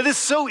that it's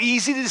so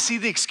easy to see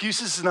the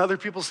excuses in other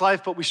people's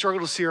life, but we struggle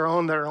to see our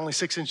own that are only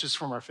 6 inches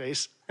from our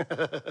face?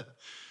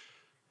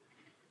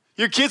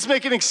 Your kids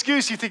make an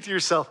excuse, you think to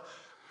yourself,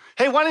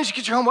 hey, why didn't you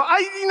get your homework?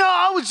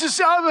 I was just,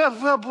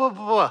 blah, blah,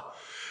 blah.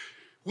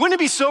 Wouldn't it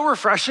be so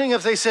refreshing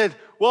if they said,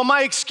 well,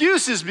 my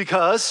excuse is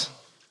because.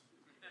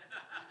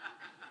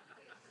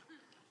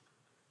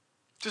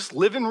 Just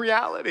live in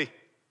reality.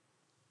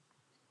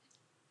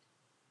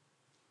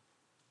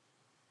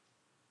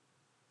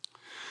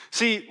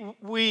 See,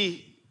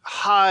 we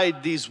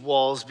hide these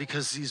walls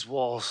because we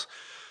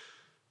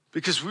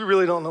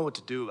really don't know what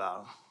to do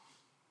about them.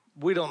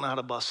 We don't know how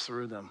to bust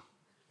through them.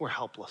 We're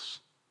helpless.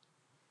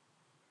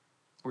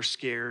 We're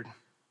scared.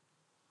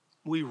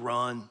 We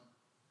run.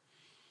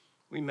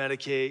 We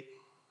medicate.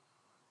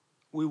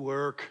 We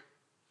work.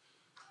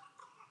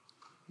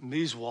 And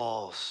these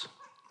walls,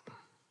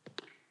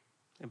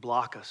 they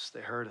block us. They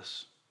hurt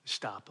us. They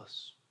stop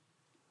us.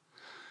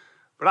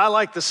 But I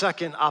like the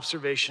second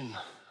observation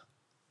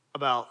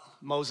about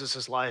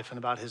Moses' life and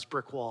about his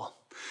brick wall.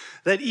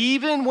 That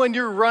even when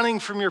you're running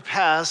from your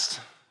past,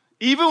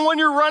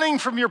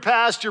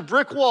 your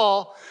brick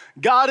wall,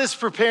 God is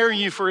preparing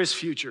you for his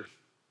future.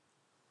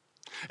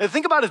 And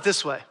think about it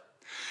this way.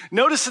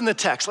 Notice in the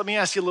text, let me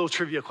ask you a little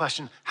trivia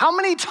question. How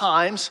many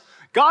times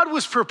God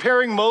was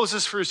preparing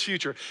Moses for his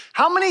future.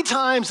 How many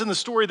times in the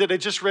story that I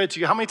just read to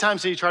you, how many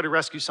times did he try to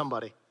rescue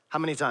somebody? How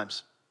many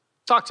times?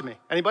 Talk to me.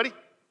 Anybody?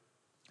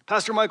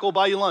 Pastor Michael will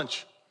buy you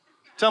lunch.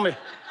 Tell me.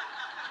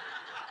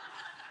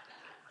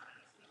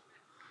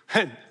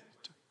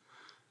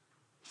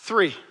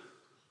 Three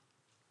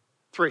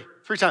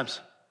times.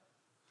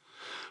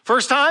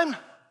 First time,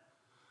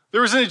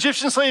 there was an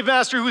Egyptian slave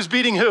master who was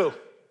beating who?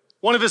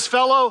 One of his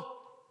fellow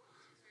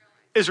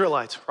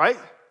Israelites, right?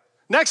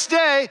 Next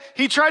day,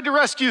 he tried to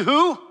rescue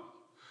who?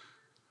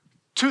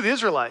 Two of the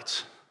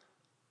Israelites.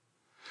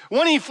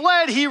 When he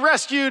fled, he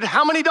rescued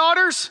how many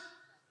daughters?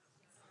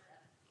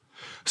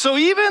 So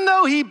even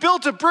though he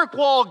built a brick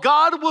wall,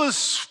 God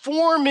was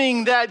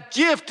forming that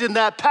gift and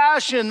that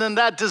passion and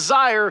that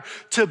desire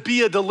to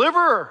be a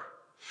deliverer,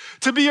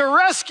 to be a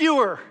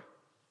rescuer.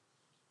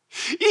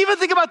 Even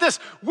think about this.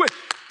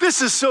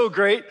 This is so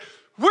great.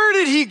 Where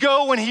did he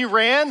go when he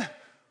ran?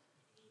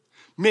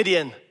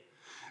 Midian.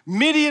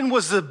 Midian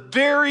was the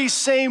very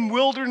same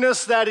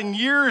wilderness that in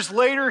years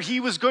later he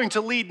was going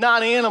to lead,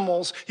 not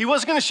animals. He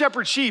wasn't going to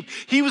shepherd sheep.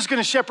 He was going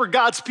to shepherd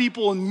God's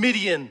people in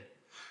Midian.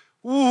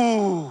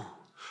 Ooh,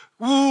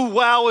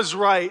 wow is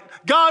right.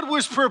 God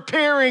was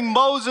preparing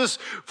Moses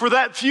for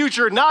that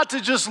future, not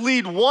to just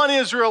lead one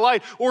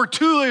Israelite or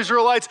two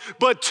Israelites,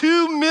 but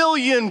 2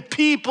 million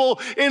people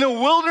in a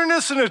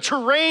wilderness and a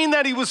terrain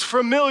that he was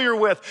familiar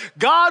with.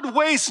 God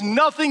wastes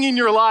nothing in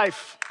your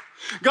life.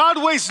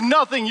 God wastes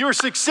nothing. Your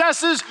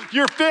successes,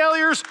 your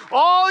failures,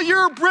 all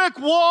your brick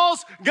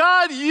walls,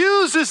 God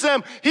uses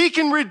them. He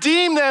can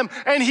redeem them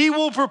and he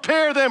will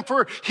prepare them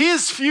for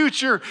his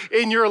future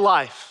in your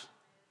life.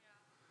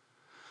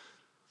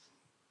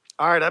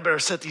 All right, I better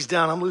set these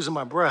down. I'm losing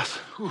my breath.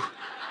 Whew.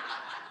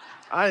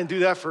 I didn't do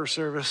that first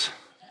service.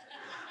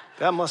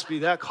 That must be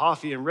that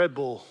coffee and Red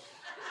Bull.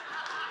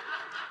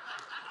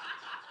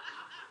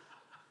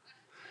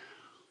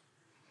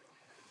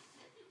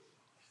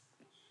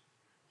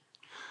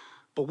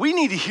 But we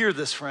need to hear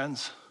this,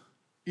 friends.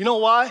 You know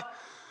why?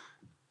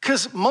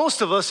 Because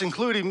most of us,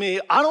 including me,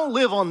 I don't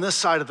live on this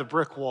side of the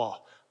brick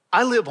wall.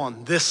 I live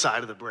on this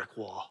side of the brick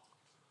wall.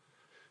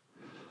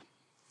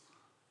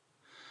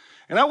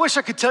 And I wish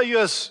I could tell you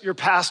as your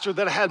pastor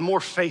that I had more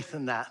faith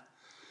in that.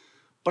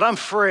 But I'm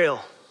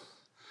frail.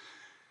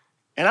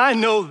 And I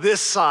know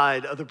this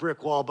side of the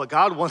brick wall, but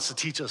God wants to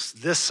teach us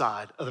this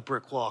side of the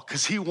brick wall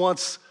because he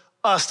wants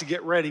us to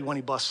get ready when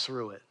he busts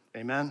through it.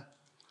 Amen?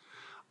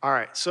 All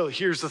right, so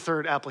here's the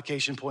third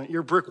application point.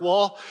 Your brick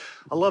wall,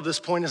 I love this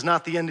point, is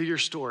not the end of your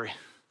story.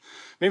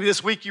 Maybe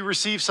this week you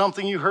received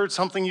something, you heard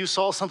something, you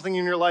saw something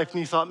in your life, and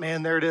you thought,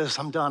 man, there it is,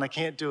 I'm done, I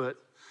can't do it.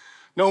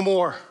 No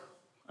more.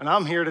 And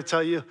I'm here to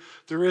tell you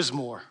there is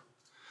more.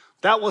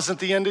 That wasn't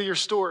the end of your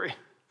story.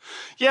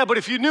 Yeah, but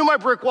if you knew my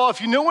brick wall, if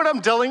you knew what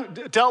I'm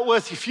dealt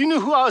with, if you knew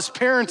who I was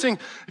parenting,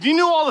 if you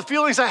knew all the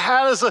feelings I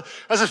had as a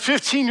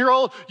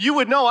 15-year-old, you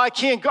would know I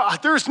can't go.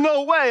 There's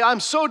no way. I'm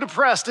so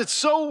depressed.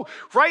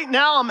 Right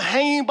now I'm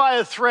hanging by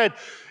a thread.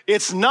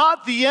 It's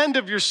not the end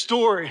of your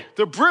story.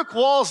 The brick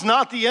wall's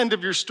not the end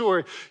of your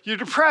story. Your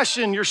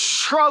depression, your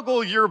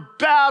struggle, your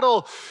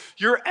battle,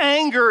 your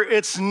anger,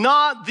 it's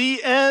not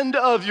the end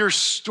of your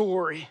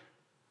story.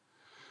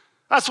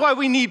 That's why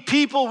we need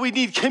people, we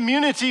need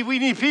community, we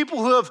need people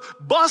who have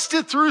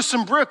busted through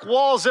some brick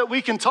walls that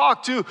we can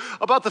talk to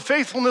about the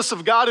faithfulness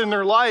of God in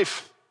their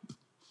life.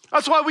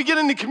 That's why we get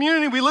into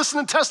community, we listen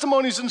to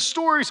testimonies and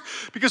stories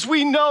because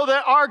we know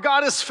that our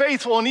God is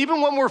faithful. And even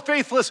when we're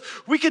faithless,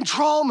 we can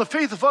draw on the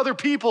faith of other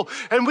people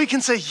and we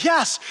can say,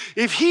 yes,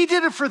 if he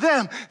did it for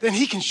them, then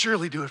he can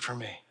surely do it for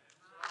me.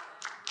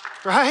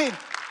 Right?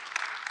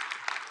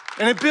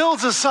 And it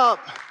builds us up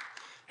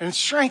and it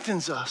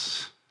strengthens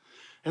us.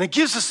 And it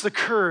gives us the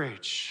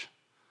courage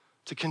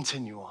to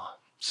continue on.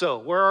 So,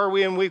 where are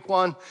we in week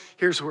one?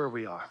 Here's where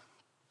we are.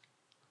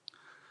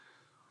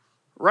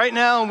 Right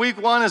now in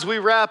week one, as we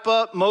wrap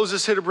up,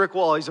 Moses hit a brick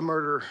wall. He's a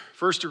murderer,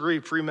 first degree,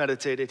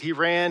 premeditated. He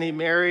ran, he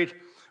married,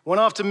 went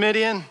off to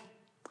Midian,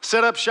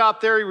 set up shop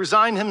there. He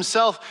resigned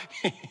himself.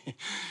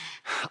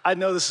 I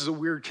know this is a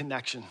weird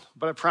connection,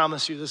 but I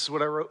promise you this is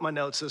what I wrote in my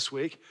notes this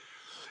week.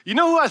 You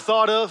know who I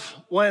thought of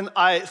when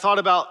I thought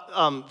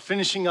about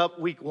finishing up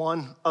week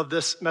one of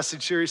this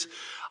message series?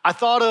 I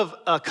thought of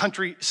a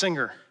country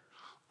singer.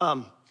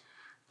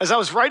 As I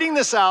was writing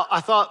this out,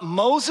 I thought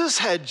Moses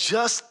had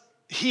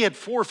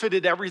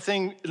forfeited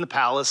everything in the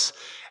palace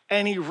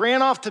and he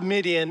ran off to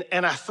Midian,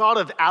 and I thought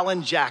of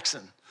Alan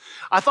Jackson.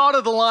 I thought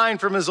of the line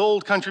from his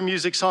old country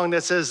music song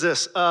that says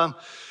this,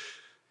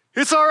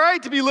 it's all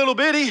right to be little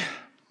bitty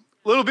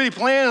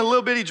plan, a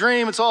little bitty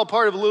dream, it's all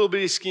part of a little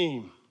bitty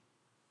scheme.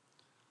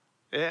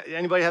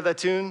 Anybody have that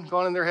tune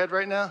going in their head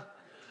right now?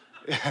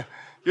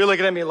 You're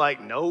looking at me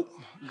like, nope.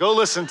 Go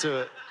listen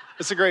to it.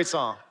 It's a great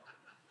song.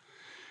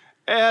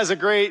 It has a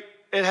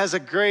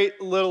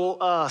great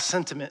little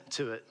sentiment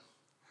to it.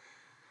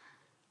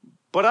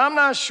 But I'm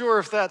not sure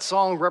if that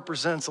song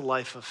represents a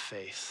life of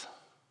faith.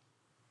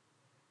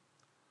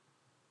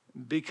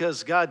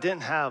 Because God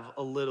didn't have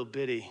a little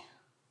bitty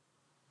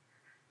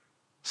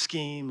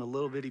scheme, a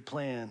little bitty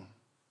plan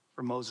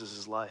for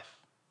Moses' life.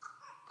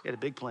 He had a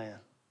big plan,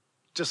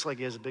 just like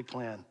he has a big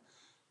plan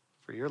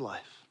for your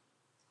life.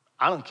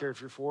 I don't care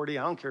if you're 40.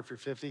 I don't care if you're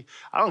 50.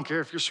 I don't care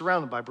if you're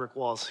surrounded by brick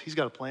walls. He's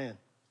got a plan.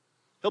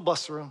 He'll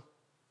bust through them.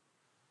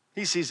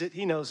 He sees it.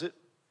 He knows it.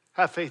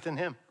 Have faith in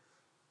him.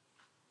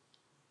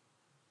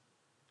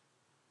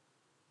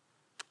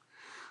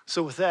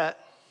 So with that,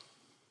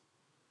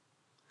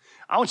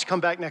 I want you to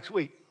come back next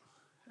week,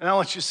 and I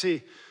want you to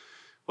see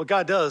what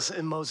God does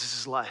in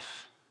Moses'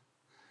 life.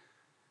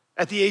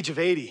 At the age of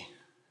 80,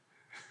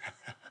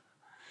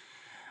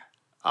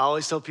 I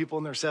always tell people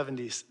in their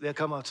 70s, they'll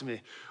come up to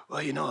me,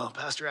 well,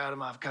 Pastor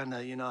Adam, I've kind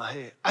of,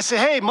 hey. I say,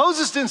 hey,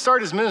 Moses didn't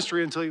start his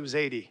ministry until he was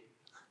 80.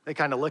 They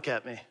kind of look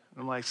at me.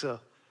 I'm like, so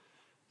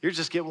you're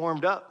just getting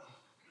warmed up.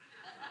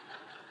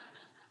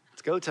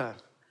 It's go time.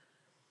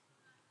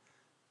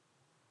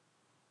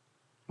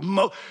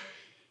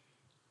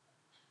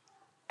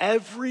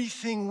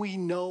 Everything we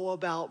know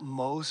about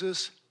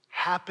Moses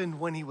happened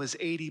when he was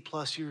 80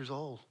 plus years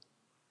old.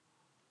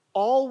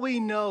 All we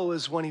know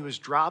is when he was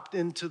dropped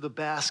into the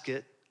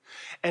basket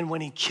and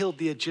when he killed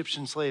the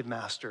Egyptian slave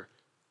master.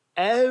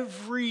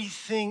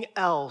 Everything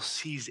else,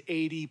 he's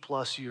 80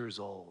 plus years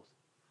old.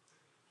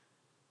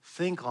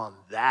 Think on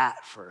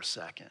that for a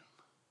second.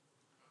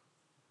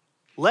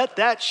 Let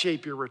that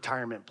shape your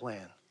retirement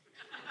plan.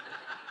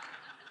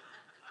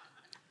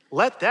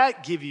 Let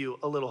that give you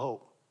a little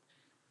hope.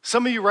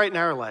 Some of you right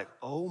now are like,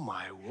 oh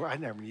my word, I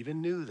never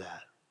even knew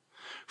that.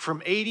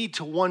 From 80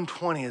 to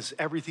 120 is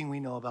everything we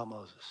know about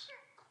Moses.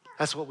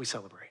 That's what we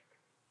celebrate.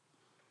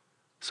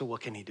 So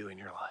what can he do in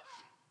your life?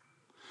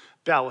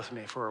 Bow with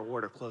me for a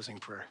word of closing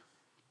prayer.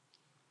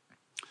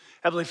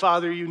 Heavenly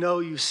Father, you know,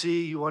 you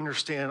see, you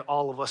understand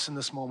all of us in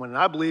this moment. And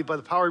I believe by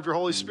the power of your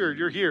Holy Spirit,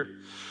 you're here.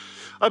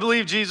 I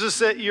believe, Jesus,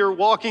 that you're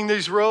walking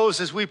these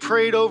rows as we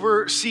prayed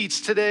over seats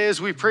today,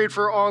 as we prayed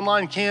for our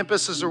online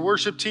campus, as our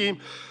worship team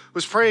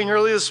was praying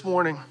early this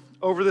morning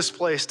over this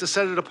place to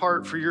set it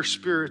apart for your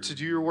Spirit to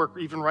do your work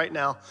even right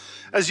now.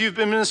 As you've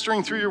been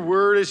ministering through your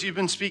word, as you've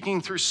been speaking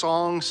through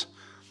songs,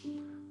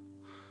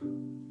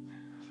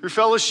 through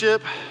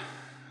fellowship,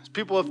 as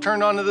people have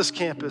turned onto this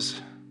campus,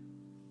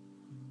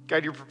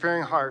 God, you're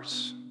preparing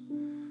hearts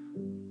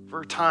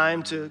for a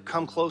time to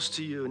come close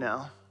to you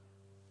now.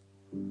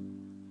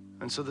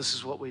 And so this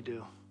is what we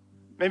do.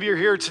 Maybe you're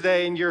here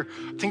today and you're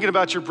thinking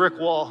about your brick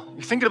wall.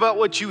 You're thinking about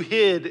what you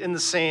hid in the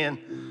sand,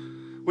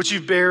 what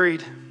you've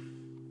buried.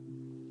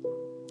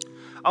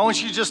 I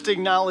want you just to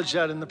acknowledge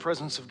that in the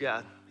presence of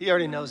God. He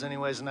already knows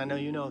anyways, and I know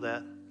you know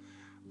that.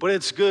 But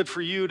it's good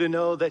for you to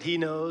know that he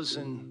knows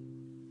and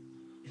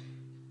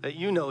that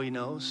you know he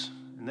knows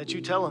and that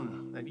you tell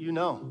him that you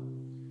know.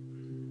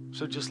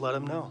 So just let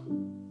him know.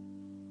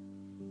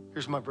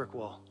 Here's my brick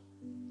wall.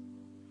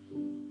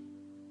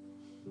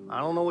 I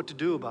don't know what to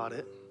do about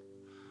it.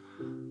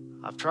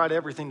 I've tried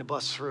everything to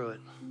bust through it.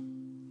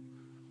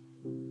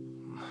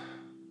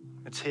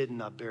 It's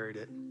hidden, I've buried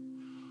it.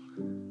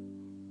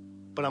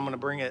 But I'm gonna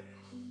bring it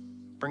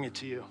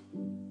to you.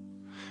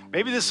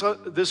 Maybe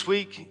this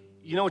week,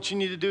 you know what you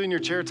need to do in your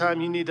chair time?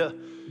 You need to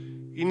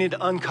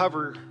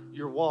uncover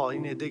your wall. You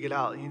need to dig it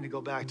out. You need to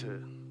go back to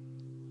it.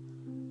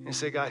 And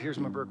say, God, here's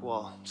my brick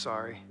wall.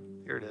 Sorry,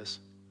 here it is.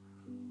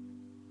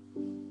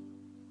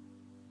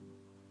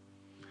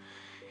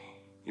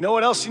 You know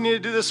what else you need to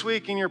do this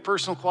week in your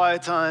personal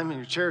quiet time, in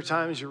your chair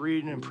time as you're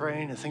reading and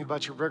praying and thinking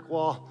about your brick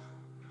wall?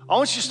 I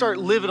want you to start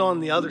living on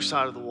the other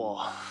side of the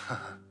wall.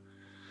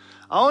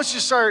 I want you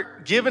to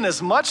start giving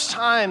as much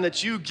time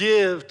that you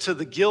give to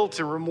the guilt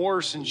and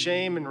remorse and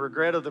shame and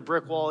regret of the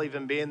brick wall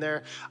even being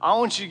there. I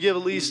want you to give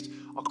at least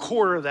a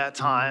quarter of that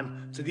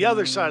time to the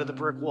other side of the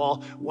brick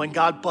wall when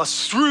God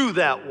busts through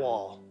that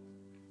wall.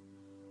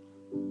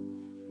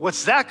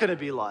 What's that going to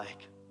be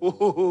like?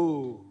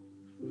 Ooh.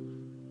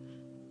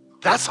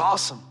 That's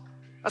awesome.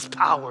 That's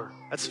power.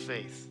 That's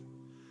faith.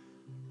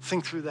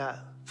 Think through that.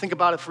 Think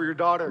about it for your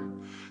daughter.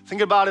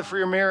 Think about it for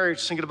your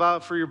marriage. Think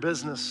about it for your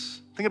business.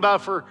 Think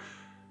about it for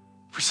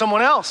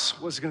someone else.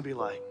 What's it going to be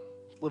like?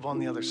 Live on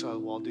the other side of the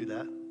wall. Do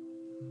that.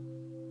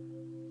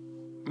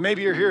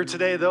 Maybe you're here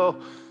today,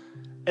 though,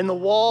 and the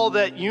wall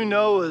that you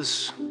know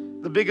is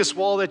the biggest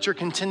wall that you're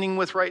contending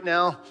with right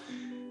now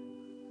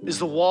is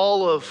the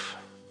wall of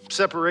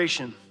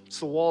separation. It's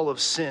the wall of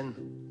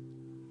sin.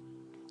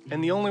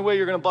 And the only way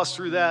you're going to bust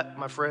through that,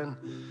 my friend,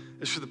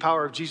 is through the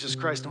power of Jesus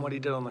Christ and what he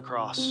did on the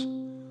cross.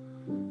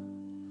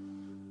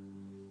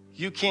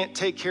 You can't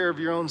take care of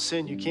your own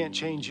sin. You can't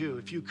change you.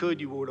 If you could,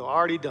 you would have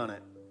already done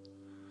it.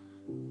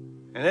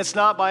 And it's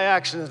not by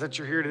accident that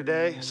you're here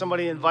today.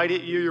 Somebody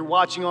invited you. You're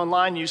watching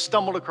online. You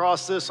stumbled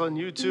across this on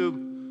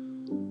YouTube.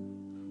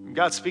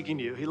 God's speaking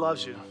to you. He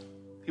loves you.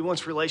 He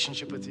wants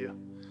relationship with you.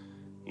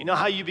 You know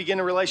how you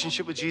begin a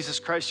relationship with Jesus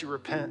Christ? You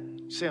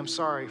repent. You say, I'm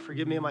sorry.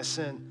 Forgive me of my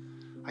sin.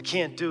 I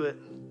can't do it.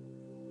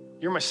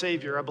 You're my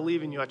Savior. I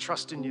believe in you. I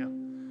trust in you.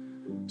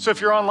 So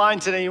if you're online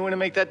today, you want to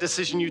make that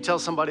decision, you tell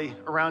somebody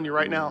around you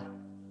right now.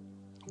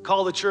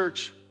 Call the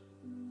church.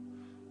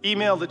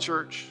 Email the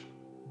church.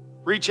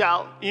 Reach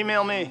out.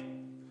 Email me.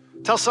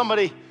 Tell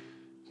somebody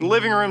in the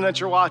living room that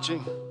you're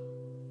watching.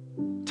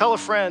 Tell a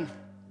friend.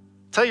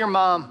 Tell your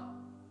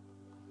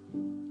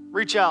mom.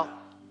 Reach out.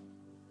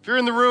 If you're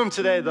in the room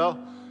today, though,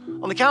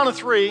 on the count of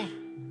 3,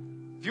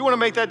 if you want to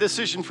make that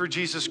decision for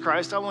Jesus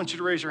Christ, I want you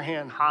to raise your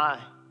hand high,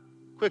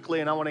 quickly,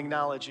 and I want to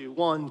acknowledge you.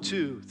 1,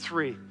 2,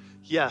 3.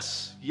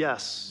 Yes,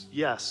 yes,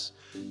 yes,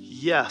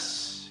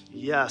 yes,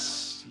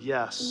 yes,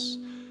 yes.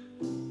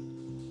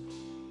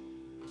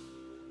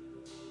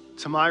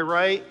 To my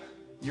right,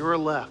 your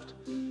left.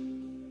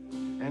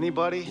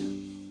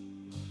 Anybody?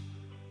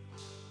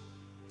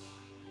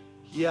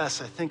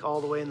 Yes, I think all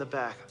the way in the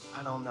back.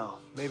 I don't know.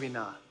 Maybe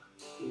not.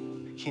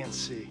 I can't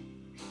see.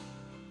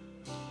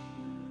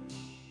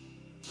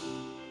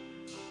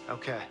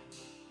 Okay.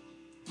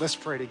 Let's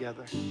pray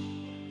together.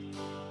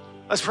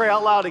 Let's pray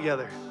out loud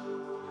together.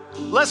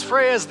 Let's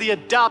pray as the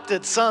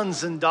adopted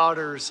sons and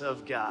daughters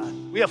of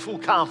God. We have full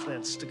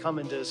confidence to come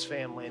into his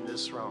family in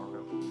this throne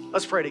room.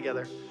 Let's pray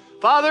together.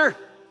 Father,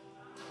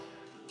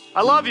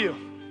 I love you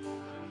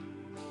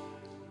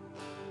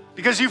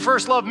because you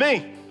first loved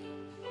me.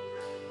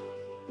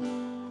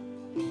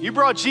 You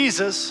brought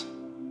Jesus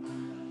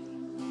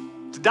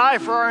to die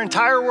for our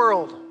entire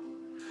world,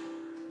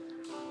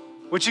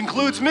 which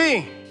includes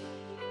me.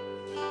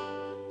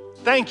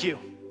 Thank you.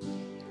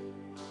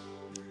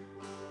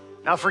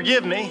 Now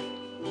forgive me.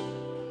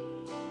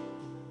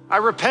 I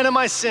repent of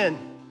my sin.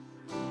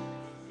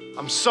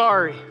 I'm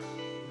sorry.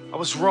 I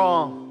was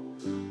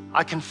wrong.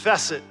 I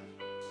confess it.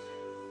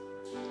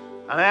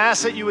 And I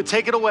ask that you would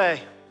take it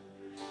away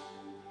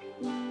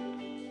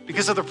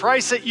because of the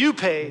price that you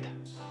paid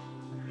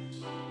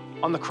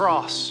on the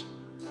cross.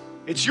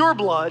 It's your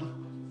blood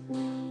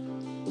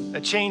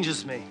that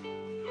changes me,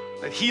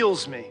 that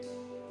heals me,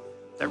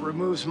 that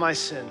removes my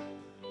sin.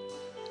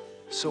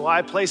 So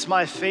I place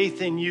my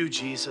faith in you,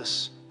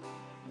 Jesus,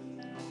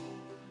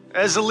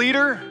 as the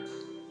leader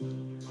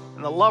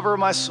and the lover of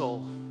my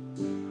soul.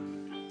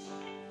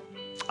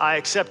 I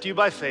accept you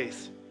by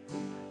faith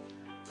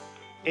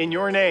in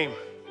your name.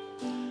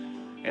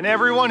 And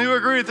everyone who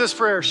agreed with this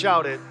prayer,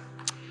 shout it.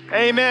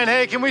 Amen.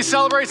 Hey, can we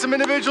celebrate some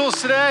individuals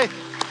today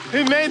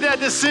who made that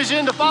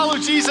decision to follow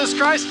Jesus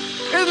Christ?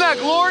 Isn't that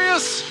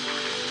glorious?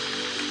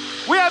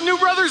 We have new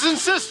brothers and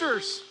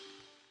sisters.